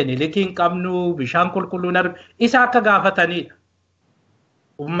qabnu, kilinikii hin qabnu, bishaan qulqulluun isa akka gaafatanidha.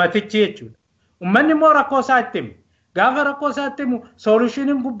 Ummatichi jechuudha. Ummanni immoo rakkoo isaa itti himu. Gaafa rakkoo isaa itti himu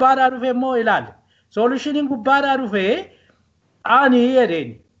soolushiiniin gubbaadhaa dhufe immoo ilaali. Soolushiiniin gubbaadhaa dhufe ani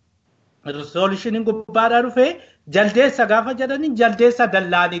jedheeni. Soolushiiniin gubbaadhaa dhufe jaldeessa gaafa jedhanii jaldeessa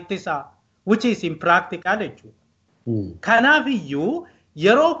dallaan ittisaa. Which is impractical jechuudha. Kanaaf iyyuu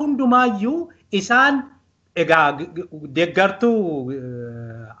yeroo hundumaayyuu isaan egaa deeggartuu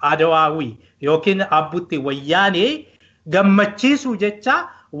Adawaawii yookiin abbutti wayyaanee gammachiisuu jecha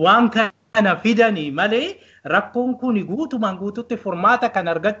waan kana fidanii malee rakkoon kun guutumaan guututti furmaata kan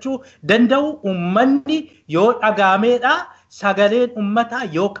argachuu danda'u ummanni yoo dhagaameedha, sagaleen ummataa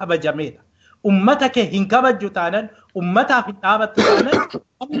yoo kabajameedha. Ummata kee hin kabajju taanan, ummataaf hin dhaabattu taanan,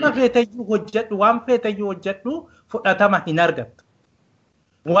 amma feetayyuu hojjedhu, waan feetayyuu hojjedhu fudhatama hin argattu.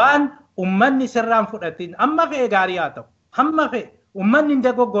 Waan ummanni sirraan fudhatiin amma fe'e gaarii haa ta'u, hamma fe'e ummanni hin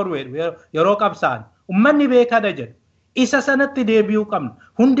dogoggoru yeroo qabsaan, ummanni beekada jedhu. Isa sanatti deebi'uu qabna,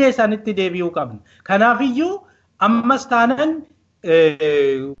 hundee sanitti deebi'uu qabna. Kanaafiyyuu ammas taanan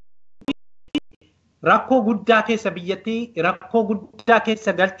rakkoo guddaa keessa biyyattii rakkoo guddaa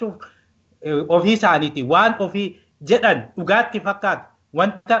keessa galchuuf ofii isaaniiti waan ofii jedhan dhugaatti fakkaata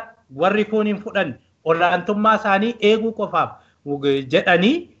wanta warri kun hin fudhan olaantummaa isaanii eeguu qofaaf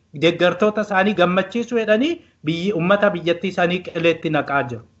jedhanii deeggartoota isaanii gammachiisuu jedhanii ummata biyyattii isaanii qileetti naqaa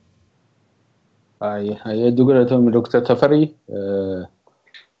jiru. Hedduu galatoomii Dr. Tafarii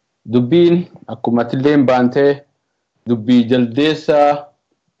dubbiin akkuma illeen baantee dubbii jaldeessa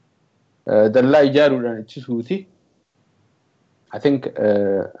dallaa ijaaruudhaan ittisuuti. I think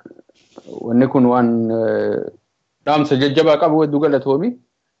wanni kun waan dhaamsa jajjabaa qabu hedduu galatoomii.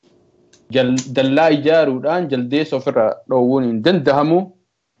 Dallaa ijaaruudhaan jaldeessa ofirra dhoowwuun hin danda'amu.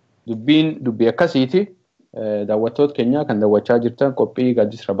 Dubbiin dubbii akkasiiti. Daawwattoota keenya kan daawwachaa jirtan qophii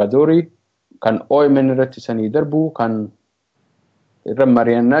Gaaddisa Rabadoorii kan OMN irratti sanii darbu kan irra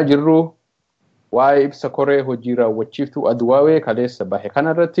mari'annaa jirru waa'ee ibsa koree hojii raawwachiiftuu Aduwaawee kaleessa bahe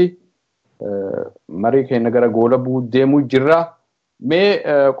kanarratti marii keenya gara goolabuu deemuu jirra. Mee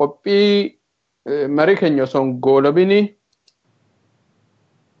qophii marii keenya osoo hin goolabini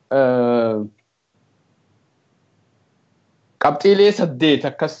qabxiilee 8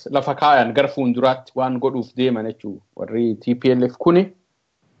 akkas lafa kaayan gara fuulduraatti waan godhuuf deeman jechuudha. Warri TPLF kuni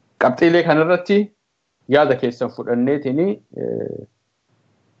qabxiilee kanarratti yaada keessan fudhanneetini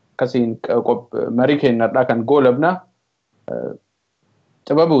akkasiin marii keenyarraa kan goolabna.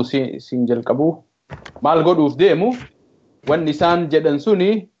 Xababuu siin jalqabu maal godhuuf deemu wanni isaan jedhan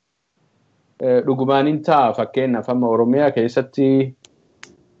suni dhugumaan ta'a fakkeenyaaf amma Oromiyaa keessatti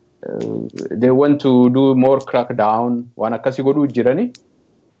they want to do more crackdown waan akkasii godhuu jirani.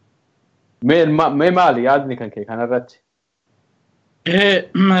 Mee maali yaadni kan kee kanarratti?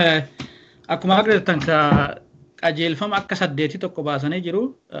 Akkuma agartan qajeelfama akka 8 tokko baasanii jiru.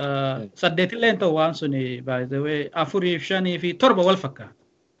 8 illee ta'u waan suni by the way 4 fi 5 fi 7 wal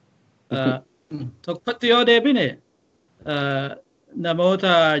fakkaata. Tokkotti yoo deebine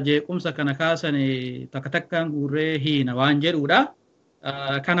namoota jeequmsa kana kaasanii takka takkaan guurree hiina waan jedhuudha.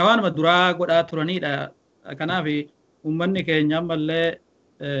 Kana waanuma duraa godhaa turanidha. Kanaaf uummanni keenya ammallee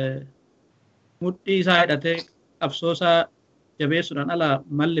mudhii isaa hidhatee qabsoo isaa jabeessuudhaan ala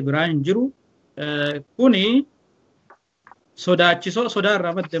malli biraa hin jiru. Kuni sodaachisoo sodaa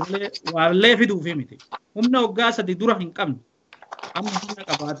irraa madde malee waallee fiduufi miti. Humna waggaa 3 dura hin qabne. Amma humna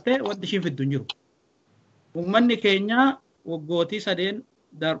qabaattee wanti ishiin fiddu hin jiru. Uummanni keenya waggootii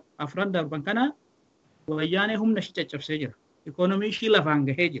 4 darban kana wayyaanee humna ishii caccabsee jira. Ikonomii ishii lafaan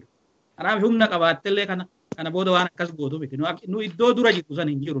gahee jira. Kanaaf humna qabaattellee kana booda waan akkas gootu miti. Nu iddoo dura jirtu san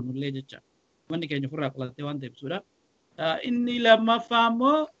hin jiru nullee jecha. Uummanni keenya ofirraa qolattee waan deebisuudha. Inni lammaffaa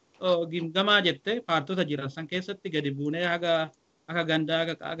immoo gimgamaa jettee paartota jiran san keessatti gadi buunee akka gandaa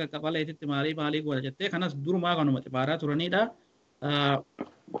akka qabaleetitti maalii godha jettee kanas durumaa kanuma xibaaraa turanidha.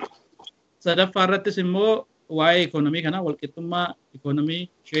 Sadaffaa irrattis immoo waa'ee ikonomii kana walqixxummaa ikonomii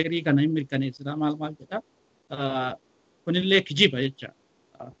sheerii kana hin mirkaneessita maal jedha. kunillee kijiba jecha.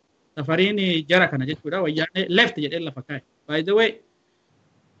 Safariin jara kana jechuudha wayyaanee left jedhee lafa kaa'e. By the way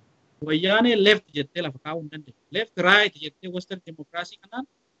wayyaanee left jettee lafa kaa'uu hin dandeenye. Left right jettee western democracy kanaan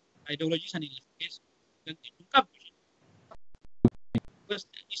ideology sanii lafa keessa dandeettii qabdu. West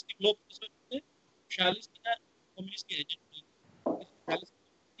east block socialistina communistii jechuudha.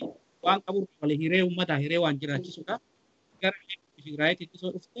 Waan qabu wal hiree ummata hiree waan jiraachisudha. Gara left fi right itti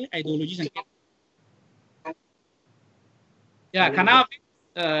soo dhufte ideology san keessa. Ya kanaaf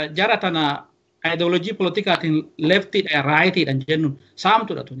jara tana ideology politikaatiin leftidha rightidha jennuun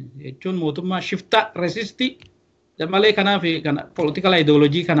saamtudha tuni jechuun mootummaa shifta resisti malee kanaaf kana political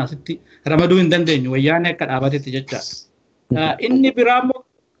ideology kana asitti ramaduu hin dandeenyu wayyaanee akka dhaabatetti jecha. Inni biraammoo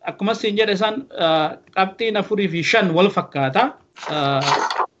akkuma siin jedhe san qabxiin 4 fi 5 wal fakkaata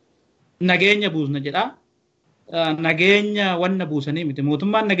nageenya buusna jedha. Nageenya wanna buusanii miti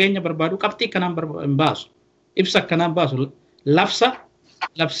mootummaan nageenya barbaadu qabxii kanaan hin baasu ibsa kanaan baasu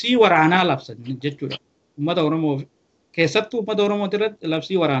labsii waraanaa labsan jechuudha. Uummata Oromoo keessattuu uummata Oromoo irratti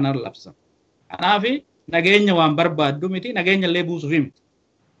labsii waraanaa labsan. Kanaaf nageenya waan barbaaddu miti nageenya illee buusuuf miti.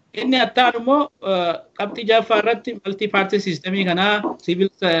 Inni attaan immoo qabxii jaaffaa irratti multi party systemii kanaa civil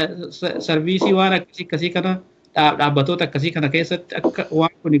service waan akkasii kana dhaabbatoota akkasii kana keessatti akka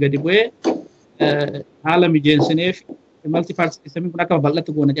waan kun gadi bu'ee haala mijeensineef multi party systemii kun akka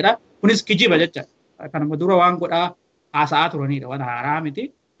bal'atti goona jedha. Kunis kijiba jecha. Kanuma dura waan godhaa haasa'aa turanidha waan haaraa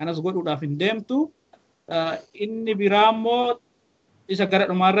miti. Kanas godhuudhaaf hin deemtu. Inni biraammoo isa gara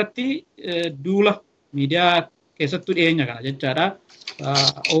dhumaa irratti duula miidiyaa keessattuu dhiyeenya kana jechaadha.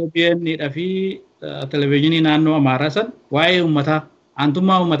 OMN dha fi televezyiinii naannoo Amaaraa san waa'ee uummataa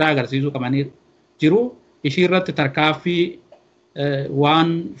aantummaa uummataa agarsiisuu qabanii jiru. Ishii irratti tarkaaffii waan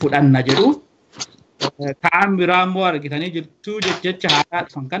fudhanna jedhu. Kaan biraammoo argitanii jirtu jecha haaraa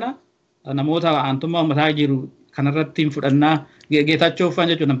dhufan kana namoota aantummaa uummataa jiru kanarratti fudhannaa Geetachoo ufaan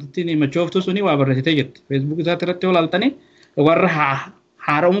jechuun namtittiin machooftu suni waa barreessitee jirti. Facebook isaatti irratti olaaltanii warra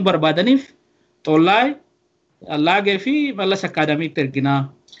haaromuu barbaadaniif xollaay allaagee fi mallas akaadamiitti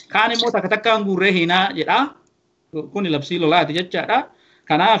erginaa. Kaan immoo takkaan guurree hinaa jedhaa. Kun labsii lolaati jechaadha.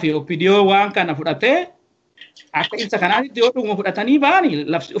 Kanaaf OPDO waan kana fudhatee akka ibsa kanaatti yoo dhuguma fudhatanii baanii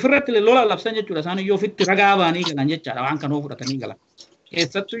ofirratti lola labsan jechuudha. Isaan iyyuu ofitti ragaa baanii galan jechaadha waan kanoo fudhatanii galan.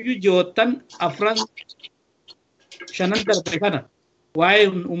 Keessattuu joottan afran shanan darbe kana waa'ee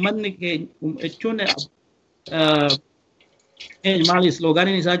uummanni jechuun maali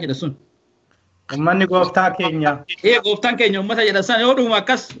sloogaaniin isaa jedha sun. Uummanni gooftaa keenya. Gooftaan keenya uummata jedha san yoo dhuguma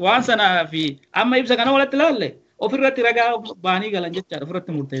akkas waan sanaa fi amma ibsa kana walatti ilaalle ofirratti ragaa baanii galan jechaadha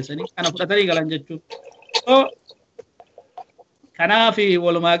ofirratti murteessanii kana fudhatanii galan jechuudha. Kanaaf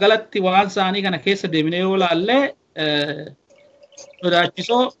walumaa galatti waan isaanii kana keessa deemnee yoo ilaalle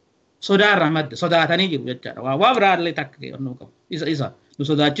sodaachisoo sodaarraa madda sodaatanii jiru jechaadha. Waa biraallee takka kennuu qabu. Isa nu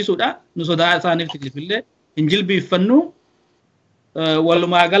sodaachisuudha. Nu sodaa isaaniif tilifillee hin jilbiiffannu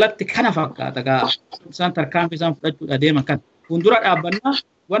walumaa galatti kana fakkaata gaa isaan tarkaanfii isaan fudhachuudha deeman kan fuuldura dhaabbannaa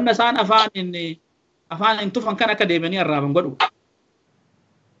wanna isaan afaan hin tufan kan akka deemanii arraaban godhu.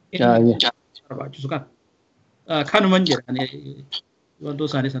 Barbaachisu kan kanuman jedhan wantoota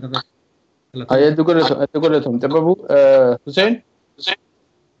isaanii sanarratti. Ayyaatu godhatu xababu Hussein.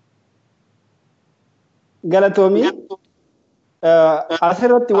 Galatoomii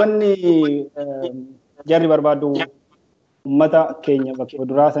asirratti wanni jarri barbaadu uummata keenya bakka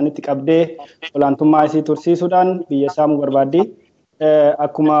duraa sanitti qabdee olaantummaa isii tursiisuudhaan biyya saamuu barbaaddi.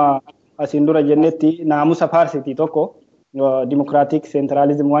 Akkuma asiin dura jennetti naamusa paarsitii tokko dimokiraatik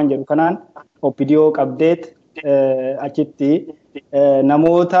seentiraalizim waan jedhu kanaan OPDO qabdeet achitti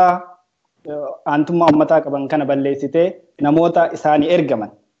namoota aantummaa uummataa qaban kana balleessitee namoota isaanii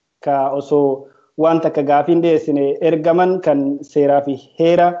ergaman ka osoo waan takka gaafiin dhiyeessine ergaman kan seeraa fi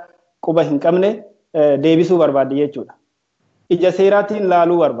heera quba hin qabne deebisuu barbaadde jechuudha. Ija seeraatiin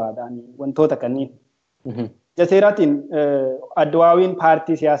laaluu barbaadan wantoota kanniin. Ija seeraatiin addawaawiin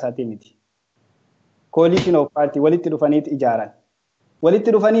paartii siyaasaatii miti. Coalition of party walitti dhufaniiti ijaaran.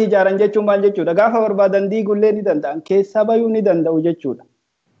 Walitti dhufanii ijaaran jechuun maal jechuudha? Gaafa barbaadan diigullee ni danda'an, keessaa bayuu ni danda'u jechuudha.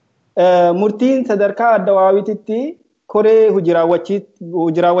 Murtiin sadarkaa addawaawiititti koree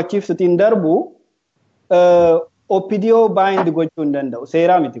hujiraawwachiifsutiin darbu OPDO bind gochuu hin danda'u.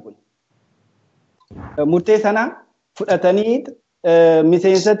 Seeraa miti kun. Murtee sana fudhatanii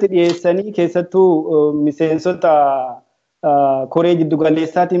miseensatti dhiyeessanii keessattuu miseensota koree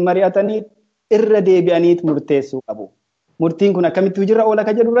jiddugaleessaatiin mari'atanii irra deebi'aniit murteessuu qabu. Murtiin kun akkamitti hojiirra oola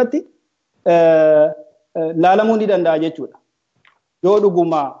ka jedhu irratti laalamuu ni danda'a jechuudha. Yoo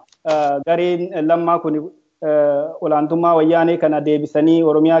dhuguma gareen lammaa kun olaantummaa wayyaanee kana deebisanii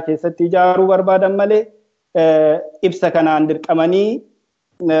Oromiyaa keessatti ijaaruu barbaadan malee ibsa kanaan dirqamanii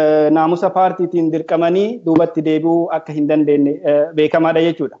naamusa paartiitiin dirqamanii duubatti deebi'uu akka hin dandeenye beekamaadha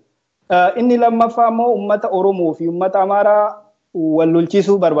jechuudha. Inni lammaffaa immoo uummata Oromoo fi uummata Amaaraa wal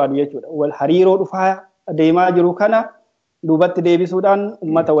lolchiisuu barbaadu jechuudha. Wal hariiroo dhufaa deemaa jiru kana duubatti deebisuudhaan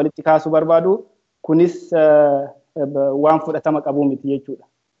uummata walitti kaasuu barbaadu. Kunis waan fudhatama qabu miti jechuudha.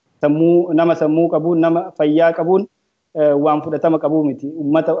 Nama sammuu qabuun, nama fayyaa qabuun waan fudhatama qabu miti.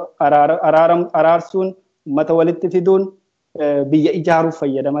 Uummata araarsuun, uummata walitti fiduun biyya ijaaruuf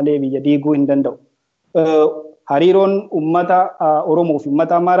fayyada malee biyya diiguu hin danda'u. Hariiroon uummata Oromoo fi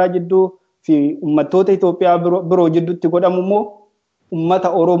uummata Amaaraa jidduu fi uummattoota Itoophiyaa biroo jidduutti godhamu immoo uummata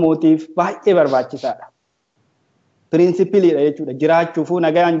Oromootiif baay'ee barbaachisaadha. Pirinsipiliidha jechuudha. Jiraachuuf,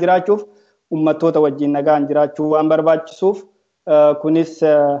 nagaan jiraachuuf uummattoota wajjin nagaan jiraachuu waan barbaachisuuf kunis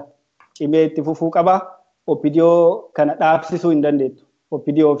cimee itti fufuu qaba. Opidiyoo kana dhaabsisuu hin dandeettu.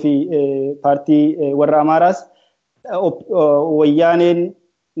 Opidiyoo fi paartii warra Amaaraas wayyaaneen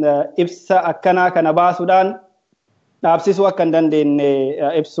ibsa akkanaa kana baasuudhaan dhaabsisuu akka hin dandeenye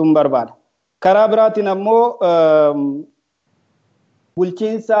ibsuun barbaada. Karaa biraatiin ammoo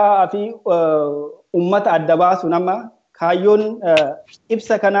bulchiinsaa fi uummata adda baasu nama kaayyoon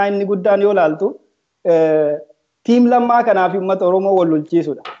ibsa kanaa inni guddaan yoo ilaaltu tiim lammaa kanaa fi uummata Oromoo wal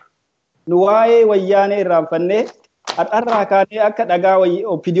lolchiisudha. Nu waa'ee wayyaanee irraanfannee har'arraa kaanee akka dhagaa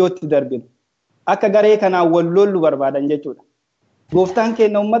opidiyootti darbinu. Akka garee kanaan wal lollu barbaadan jechuudha. Gooftaan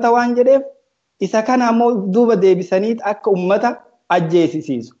keenya uummata waan jedheef isa kana ammoo duuba deebisanii akka uummata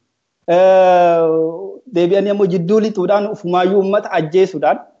ajjeesisiisu. Deebi'anii ammoo jidduu lixuudhaan ufumaayyuu uummata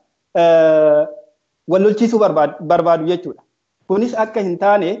ajjeesuudhaan wal lolchiisuu barbaadu jechuudha. Kunis akka hin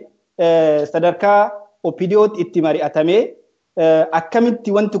taane sadarkaa opidiyootti itti mari'atamee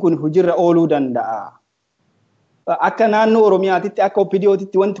akkamitti wanti kun hojiirra ooluu danda'a. Akka naannoo Oromiyaatitti akka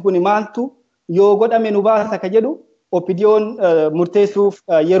opidiyootitti wanti kun maaltu yoo godhame nu baasa ka jedhu opidiyoon murteessuuf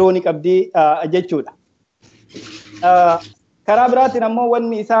yeroo ni qabdi jechuudha. Karaa biraatiin ammoo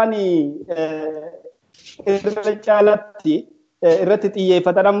wanni isaan irra caalatti irratti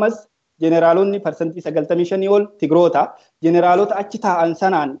xiyyeeffatan ammas jeneraalonni parsantii 95 ol Tigroota jeneraalota achi taa'an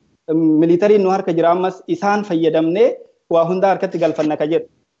sanaan militariin nu harka jira ammas isaan fayyadamnee waa hunda harkatti galfanna ka jedhu.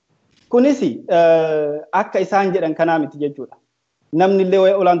 Kunis akka isaan jedhan kanaa miti jechuudha. Namni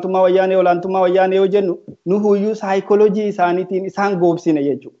illee olaantummaa wayyaanee yoo jennu nu huyyuu saayikoolojii isaaniitiin isaan goobsine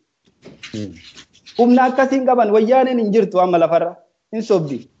jechuudha. Humna akkasiin qaban wayyaaneen hin jirtu amma lafarra hin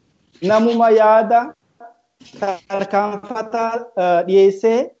sobdi. Namuma yaada tarkaanfataa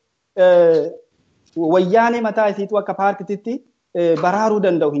dhiyeessee wayyaanee mataa isiitu akka paartiitti baraaruu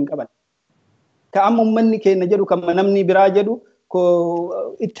danda'u hin qaban. Ka amma uummanni keenya jedhu kan namni biraa jedhu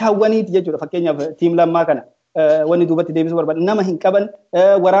itti hawwaniiti jechuudha. Fakkeenyaaf tiim lammaa kana wanni duubatti deebisuu barbaadu nama hin qaban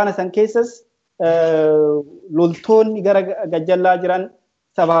waraana san keessas loltoonni gara gajjallaa jiran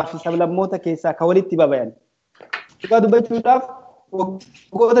sabaa fi sablammoota keessaa ka walitti babayan. Dhugaa dubbachuudhaaf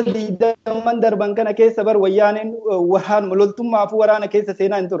waggoota 20 darban kana keessa bar wayyaaneen waraanuma loltummaa fi waraana keessa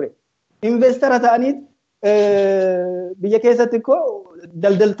seenaa hin turre. Investara ta'aniit biyya keessatti koo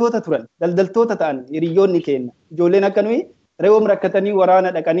daldaltoota turan, daldaltoota ta'an hiriyoonni keenya. Ijoolleen akka nuyi re'oom rakkatanii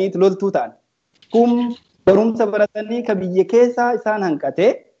waraana dhaqanii loltuu ta'an. Kun barumsa baratanii ka biyya keessaa isaan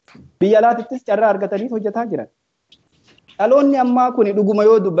hanqatee biyya alaatittis carraa argatanii hojjetaa jiran. Dhaloonni ammaa kun dhuguma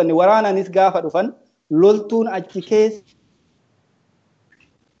yoo dubbanne waraanaanis gaafa dhufan loltuun achi keessa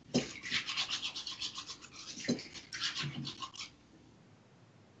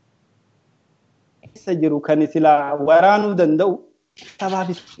jiru kan silaa waraanuu danda'u sabaaf.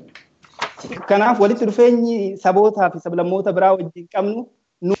 Kanaaf walitti dhufeenyi sabootaa fi sablammoota biraa wajjin qabnu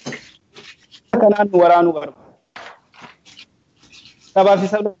kanaan nu waraanuu barbaada. Sabaa fi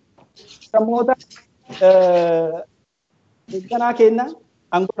sablammoota kanaa keenya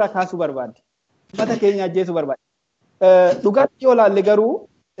angorra kaasuu barbaade. Mata keenya ajjeesuu barbaade. Dhugaatti yoo laalle garuu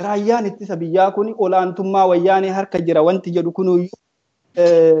raayyaan ittisa biyyaa kun olaantummaa wayyaanee harka jira wanti jedhu kunuyyuu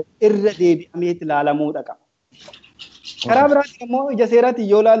irra deebi'ameeti ilaalamuudha qaba. Karaa biraatiin immoo ija seeraatiin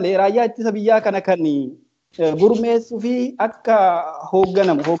yoo laalle raayyaa ittisa biyyaa kana kan gurmeessuu fi akka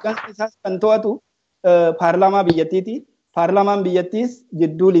hoogganamu hooggansa isaas kan to'atu paarlaamaa biyyattiiti. Paarlaamaan biyyattiis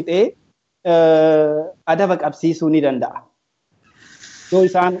jidduu lixee adaba qabsiisuu ni danda'a. Yoo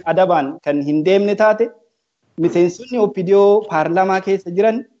isaan adabaan kan hin deemne taate miseensonni opidiyoo paarlaamaa keessa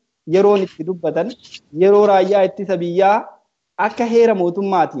jiran yeroon itti dubbatan yeroo raayyaa ittisa biyyaa akka heera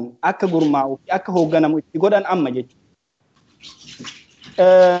mootummaatiin akka gurmaa'u fi akka hoogganamu itti godhan amma jechuudha.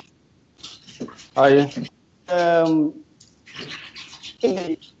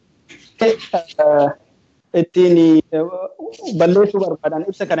 Ittiin balleessuu barbaadan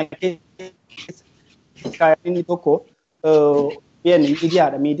ibsa kana keessa inni tokko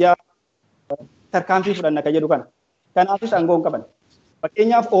miidiyaa tarkaanfii fudhanna kan jedhu kana. Kanaafis aangoo hin qaban.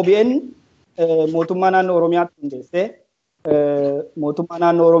 Fakkeenyaaf OBN mootummaa naannoo Oromiyaatti hundeessee mootummaa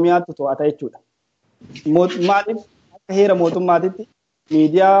naannoo Oromiyaatti to'ata jechuudha. Maaliif akka heera mootummaatitti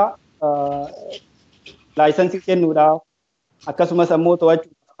miidiyaa laayisensii kennuudhaaf akkasumas ammoo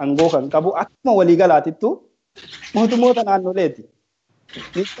to'achuudhaaf aangoo kan qabu akkuma waliigalaatittu mootummoota naannoleeti.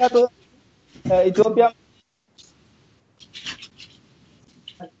 Itoophiyaan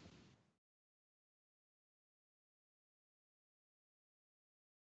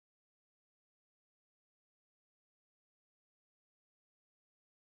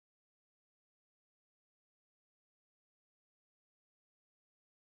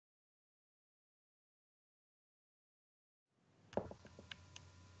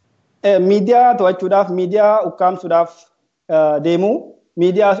miidiyaa to'achuudhaaf miidiyaa ukkaamsuudhaaf deemu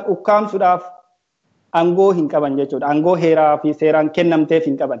miidiyaa ukkaamsuudhaaf aangoo hin qaban jechuudha. Aangoo heeraa fi seeraan kennamteef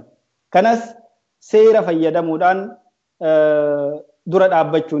hin qaban. Kanas seera fayyadamuudhaan dura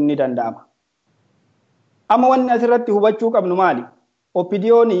dhaabbachuun ni danda'ama. Amma wanni asirratti hubachuu qabnu maali?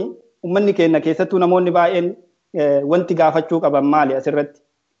 OPDO'n uummanni keenya keessattuu namoonni baay'een wanti gaafachuu qaban maali asirratti?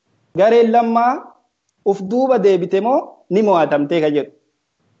 Gareen lammaa uf duuba deebite moo ni mo'atamtee ka jedhu.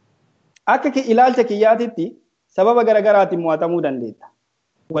 Akka ilaalcha kiyyaatitti sababa garaagaraatiin mo'atamuu dandeetta.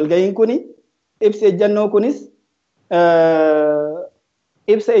 Walga'iin kuni ibsa ejjannoo kunis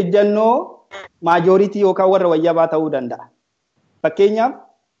ibsa ejjannoo maajooritii yookaan warra wayyabaa ta'uu danda'a. Fakkeenyaaf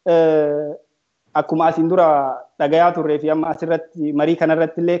akkuma asiin dura dhagayaa turree fi amma asirratti marii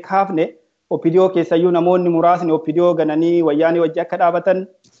kanarratti illee kaafne OPDO keessayyuu namoonni muraasni OPDO gananii wayyaanii wajji akka dhaabatan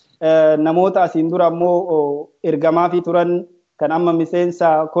namoota asiin dura ammoo ergamaa fi turan kan amma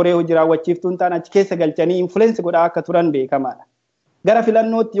miseensa koree hojii raawwachiiftuun ta'an achi keessa galchanii influensi godhaa akka turan beekamaadha. Gara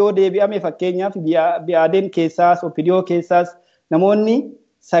filannootti yoo deebi'ame fakkeenyaaf bi'aadeen keessaas OPDO keessaas namoonni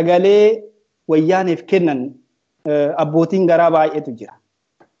sagalee wayyaaneef kennan abbootiin garaa baay'eetu jira.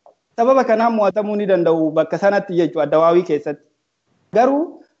 Sababa kanaan mo'atamuu ni danda'u bakka sanatti jechuudha addawaawii keessatti.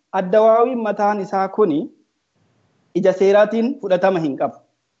 Garuu addawaawiin mataan isaa kuni ija seeraatiin fudhatama hin qabu.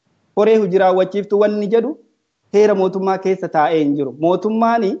 Koree hojii raawwachiiftuu wanni jedhu heera mootummaa keessa taa'ee hin jiru.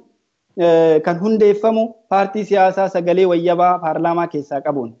 Mootummaan kan hundeeffamu paartii siyaasaa sagalee wayyabaa paarlaamaa keessaa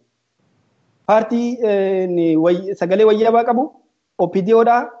qabuun. Paartii sagalee wayyabaa qabu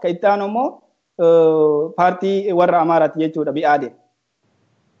OPDOdha. Kan itti aanu immoo paartii warra Amaaraati jechuudha bi'aadeen.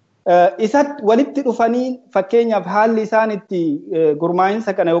 Isatti walitti dhufanii fakkeenyaaf haalli isaan itti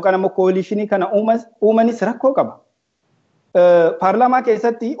gurmaa'insa kana yookaan ammoo koolishinii kana uumanis rakkoo qaba. Paarlaamaa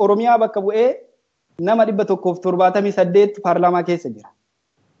keessatti Oromiyaa bakka bu'ee nama 178 paarlaamaa keessa jira.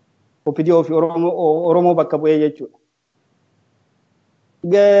 OPDO fi Oromoo bakka bu'ee jechuudha.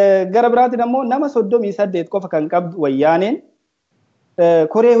 Gara biraatiin ammoo nama 38 qofa kan qabdu wayyaaneen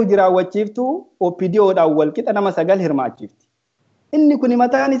koree hojii raawwachiiftuu OPDOdhaan walqixa nama 9 hirmaachifti. Inni kun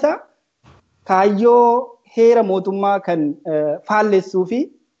mataan isaa kaayyoo heera mootummaa kan faallessuu fi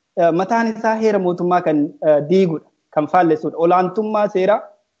mataan isaa heera mootummaa kan diigudha, kan faallessuudha. Olaantummaa seeraa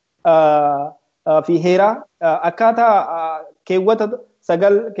fi heeraa akkaataa keewwata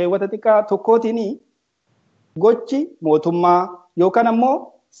 9 keewwata xiqqaa tokkootiin gochi mootummaa yookaan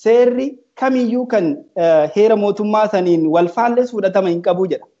ammoo seerri kamiyyuu kan heera mootummaa saniin wal faallessu fudhatama hin qabu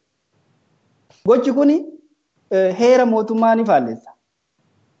jedha. Gochi kuni heera mootummaa ni faallessa.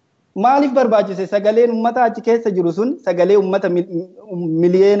 Maaliif barbaachise? Sagaleen uummata achi keessa jiru sun sagalee uummata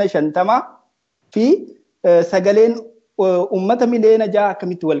miliyoona 50 fi sagaleen uummata miliyoona 6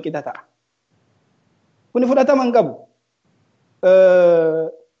 akkamitti wal qixa ta'a? Kuni fudhatama hin qabu.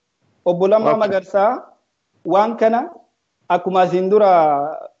 Obbo Lammaa Magarsaa waan kana akkuma asiin dura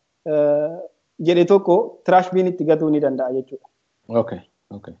jedhe tokko tiraash biin itti gatuu ni danda'a jechuudha.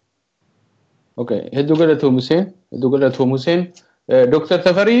 Okay. Hedduu galatoomu Hussein. Dr.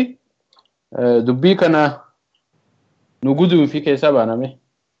 Tafarii dubbii kana nu guduun fi keessaa baaname.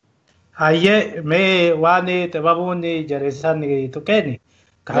 Hayyee mee waan xibabuun jareessan tuqeeni.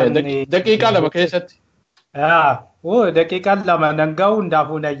 Daqiiqaa lama keessatti. Daqiiqaa lama nan ga'u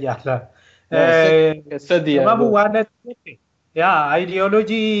hundaafuu nan yaala. Xibabu waan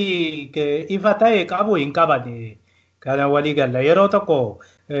ideoloojii ifa ta'e qabu hin qaban kana walii galla yeroo tokko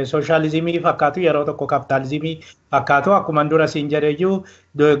sooshaalizimii fakkaatu yeroo tokko kapitaalizimii fakkaatu akkuma dura siin jedheyyuu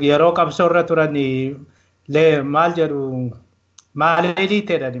yeroo qabsoo irra turan maal jedhu maaliilii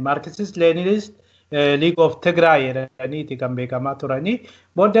jedhani maarkisist leeninist League of Tigray jedhaniiti kan beekamaa turanii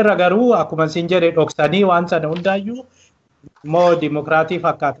booddeerra garuu akkuma siin jedhe dhoksanii waan sana hundaayyuu immoo dimokiraatii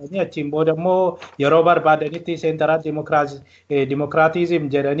fakkaatanii achiin booda immoo yeroo barbaadanitti seentaraa dimokiraatizim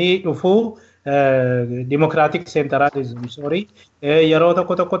jedhanii dhufuu democratic centralism sorry yeroo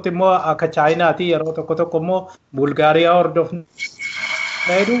tokkotti immoo akka chaayinaati yeroo tokko immoo bulgaariyaa hordofnu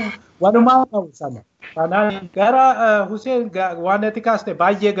walumaa ta'u sana kanaan gara Hussein waan itti kaaste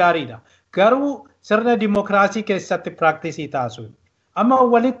baay'ee gaariidha garuu sirna dimokiraasii keessatti practice taasisuun amma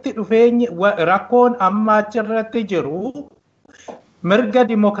walitti dhufeenyi rakkoon amma achirratti jiru mirga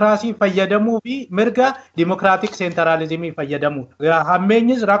dimokiraasii fayyadamuu fi mirga dimokiraatik seentaraalizimii fayyadamuu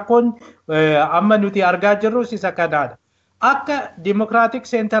hammeenyis rakkoon amma nuti argaa jirru isa kanaadha akka dimokiraatik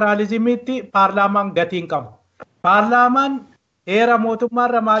seentaraalizimiitti paarlaamaan gatiin qabu paarlaamaan heera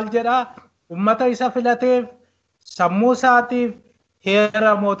mootummaarra maal jedhaa ummata isa filateef sammuu isaatiif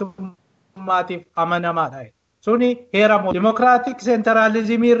heera mootummaatiif amanamaadha suni heera dimokiraatik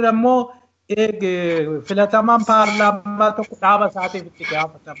seentaraalizimiirra immoo filatamaan paarlaamaa tokko dhaaba isaatiif itti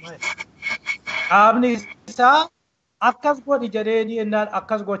gaafatamaa dhaabni isaa akkas godhi jedheeni jennaan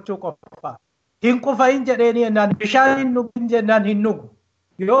akkas gochuu qofa hin qufahin jedheeni jennaan bishaan hin dhugin jennaan hin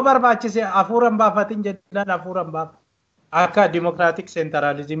dhugu yoo barbaachise hafuuran baafatin jennaan hafuuran baafata akka dimokiraatik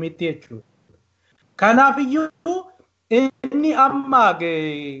seentaraalizimiitti jechuudha kanaafiyyuu inni amma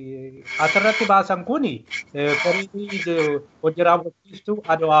asirratti baasan kuni korii hojii raawwachiistuu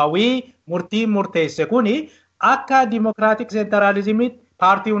Adawaawii murtii murteesse kuni akka dimokiraatik seentaraalizimiitti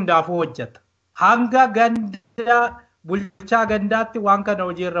paartii hundaafuu hojjeta hanga ganda bulchaa gandaatti waan kana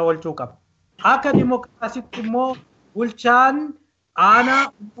hojiirra oolchuu qaba akka dimokiraasiitti immoo bulchaan aanaa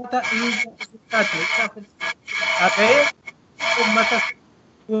ummata dhiiga ummata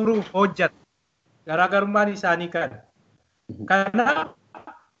furuuf hojjeta garaagarummaan isaanii kana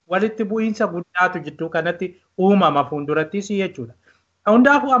walitti bu'iinsa guddaatu jidduu kanatti uumama fuuldurattis jechuudha.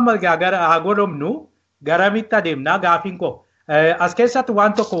 Hundaafuu amma gara hagolomnu garamitti adeemnaa gaafiin koo as keessatti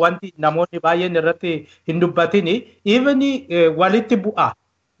waan tokko wanti namoonni baay'een irratti hin dubbatini even walitti bu'a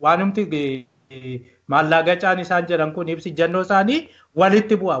waanumti maallaqacaan isaan jedhan kun ibsi jannoo isaanii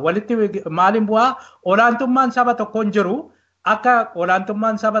walitti bu'a walitti maaliin bu'a olaantummaan saba tokkoon jiru akka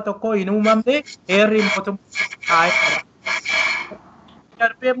olaantummaan saba tokkoo hin uumamne heerri mootummaa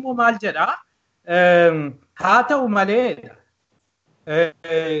darbee immoo maal jedha haa ta'u malee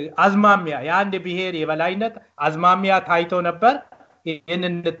አዝማሚያ የአንድ ብሔር የበላይነት አዝማሚያ ታይቶ ነበር ይህን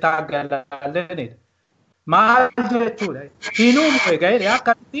እንታገላለን ማለቱ ላይ ሂኑም ወገር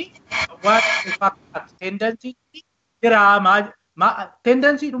ያከቲ ዋት ፋክት ቴንደንሲ ድራማ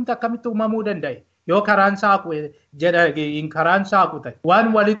ቴንደንሲ ዱም ተከምቱ መሙ ደንዳይ ዮ ከራንሳ ኩ ጀዳ ኢንከራንሳ ኩ ታይ ዋን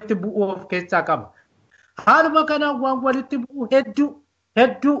ወሊት ቡ ኦፍ ኬሳ ቀባ ሃል በከና ዋን ወሊት ቡ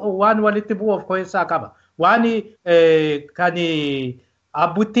ሄዱ ዋን ወሊት ቡ ኦፍ ኬሳ ቀባ ዋኒ ከኒ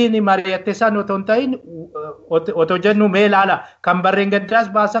አቡቲኒ ማሪያቴሳን ኦቶንታይን ኦቶጀኑ ሜላላ ከምበሬን ገዳስ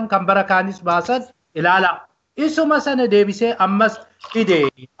ባሰን ከምበረ ካኒስ ባሰን ኢላላ ኢሱማ ሰነ ዴቢሴ አመስ ፊዴ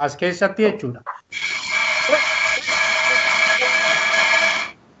አስኬሰቲ የቹዳ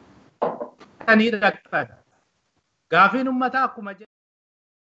ከኒ ረክፈ ጋፊን ኡመታ አኩማ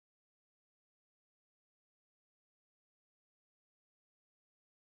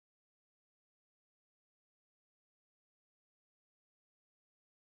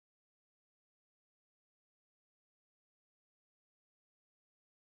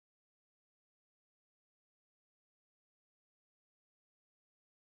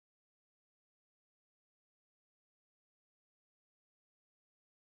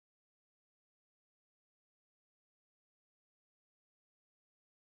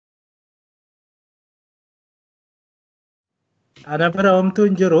Ana para omtu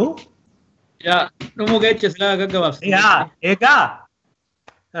injiru ya dhumu geeches la gaggabas ya ega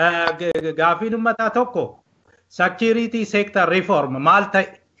gaafin ummata tokko security sector reform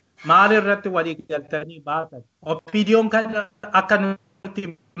maal irratti wali galtanii baatan opinion kan akka nuti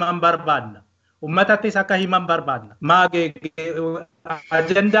himan barbaadna ummatattis akka himan barbaadna maage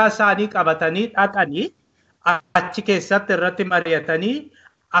agenda isaanii qabatanii dhaqanii achi keessatti irratti mari'atanii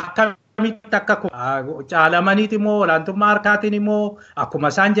akka takka caalamaniiti moo olaantummaa harkaatiin immoo akkuma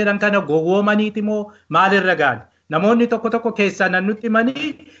isaan jedhan kana gowwoomaniiti moo maalirra gaan namoonni tokko keessan nutti himanii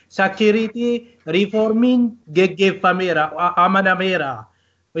security reformiin geggeeffameera amanameera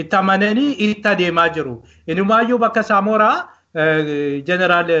itti amananii itti adeemaa jiru inumaayyuu bakka Saamoraa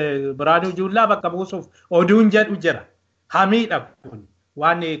jeneraal Biraanuu Juullaa bakka buusuuf oduun jedhu jira hamiidha kun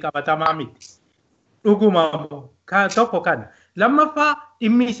waan qabatamaa miti dhuguma tokko kana lammaffaa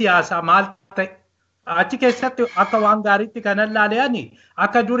dhimmi siyaasaa maal ta'e achi keessatti akka waan gaariitti kan ilaalanii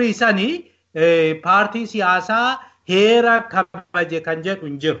akka durii isanii paartii siyaasaa heera kabaje kan jedhu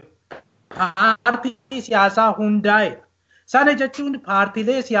hin jiru paartii siyaasaa hundaa'e sana jechuun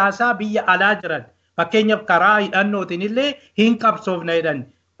paartiilee siyaasaa biyya alaa jiran fakkeenyaaf karaa hidhannootiin illee hin qabsoofne jedhan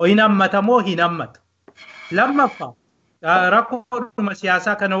hin hammatamoo hin hammatu. Lammaffaa rakkoodhuma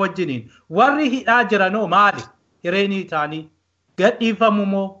siyaasaa kana wajjiniin warri hidhaa jiranoo maali? Hireen isaanii gadhiifamu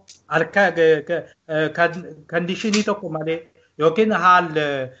moo harka kandishinii tokko malee yookiin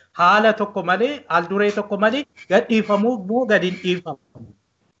haala tokko malee haal duree tokko malee gadhiifamu moo gadi hin dhiifamu?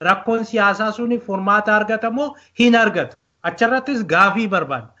 Rakkoon siyaasaa suni furmaata argatamoo hin argatu? Achirrattis gaafii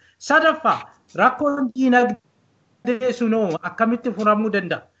barbaada. Sadaffaa rakkoon diinagdee sunoo akkamitti furamuu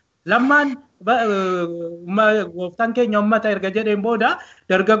danda'a? Lammaan gooftaan keenya uummata erga jedheen booda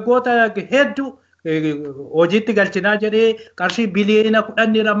dargaggoota hedduu hojiitti galchinaa jedhee qarshii biliyoona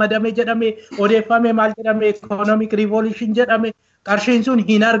 10 ramadame jedhame odeeffame maal jedhame economic revolution jedhame qarshiin sun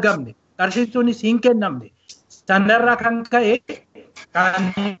hin argamne qarshiin sunis hin kennamne sanarraa kan ka'e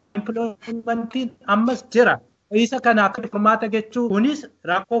kan implementiin ammas jira isa kana akka furmaata jechuu kunis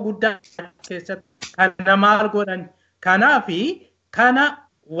rakkoo guddaa keessatti kan maal godhan kanaafi kana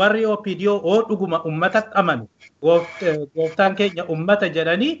warri OPDO dhuguma ummata amanu gooftaan keenya ummata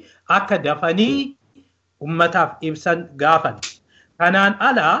jedhanii akka dafanii ummataaf ibsan gaafan. Kanaan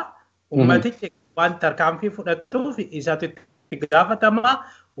alaa ummatichi waan tarkaanfii fudhatuuf isatti gaafatamaa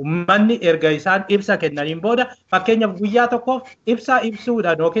ummanni erga isaan ibsa kennaniin booda fakkeenyaaf guyyaa tokkoof ibsaa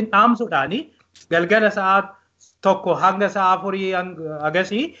ibsuudhaan yookiin dhaamsuudhaan galgala sa'aa tokko hanga sa'aa 4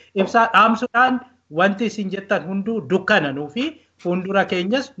 agasii ibsaa dhaamsuudhaan wanti isin jettan hunduu dukkananuu fi fuuldura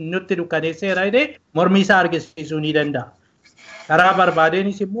keenyas nutti dukkaneesseera jedhee mormii isaa argisiisuu ni danda'a. Karaa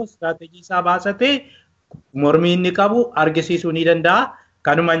barbaadeenis immoo istiraatejii isaa baasatee mormii inni qabu argisiisuu ni danda'a.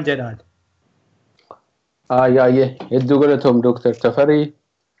 Kanumaan jedhaan. Yaayyee hedduu galatoom Dr. Tafarii.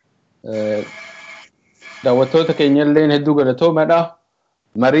 Daawwattoota keenya illee hedduu galatoomadha.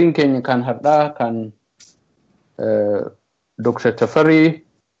 Mariin keenya kan har'aa kan Dr. Tafarii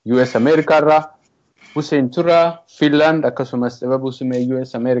US America irraa Hussein Tura Finland akkasumas Sababu Sumee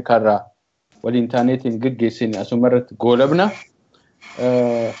US America irraa waliin taaneetiin gaggeessine asuma irratti goolabna.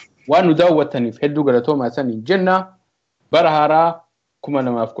 Waan nu daawwattaniif hedduu galatoomaa isaniin jenna. Bara haaraa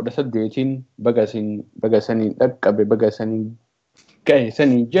 2018 baga saniin dhaqqabe baga saniin ga'e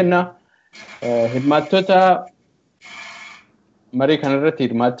saniin jenna. Hirmaattota marii kanarratti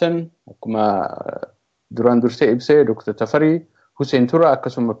hirmaatan akkuma duraan dursee ibsee Dr. Tafarii Hussein Tura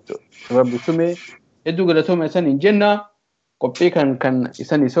akkasumas Sababu Sumee hedduu galatooma isaniin jenna. Qophii kan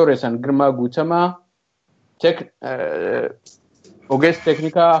isanii sooressan Girmaa Guutamaa ogeessa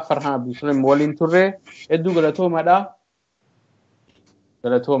teeknikaa Farhaan Abdulsalam waliin turre hedduu galatoomadha.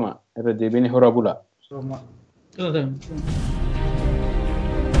 Galatooma irra deebiin hora bulaa.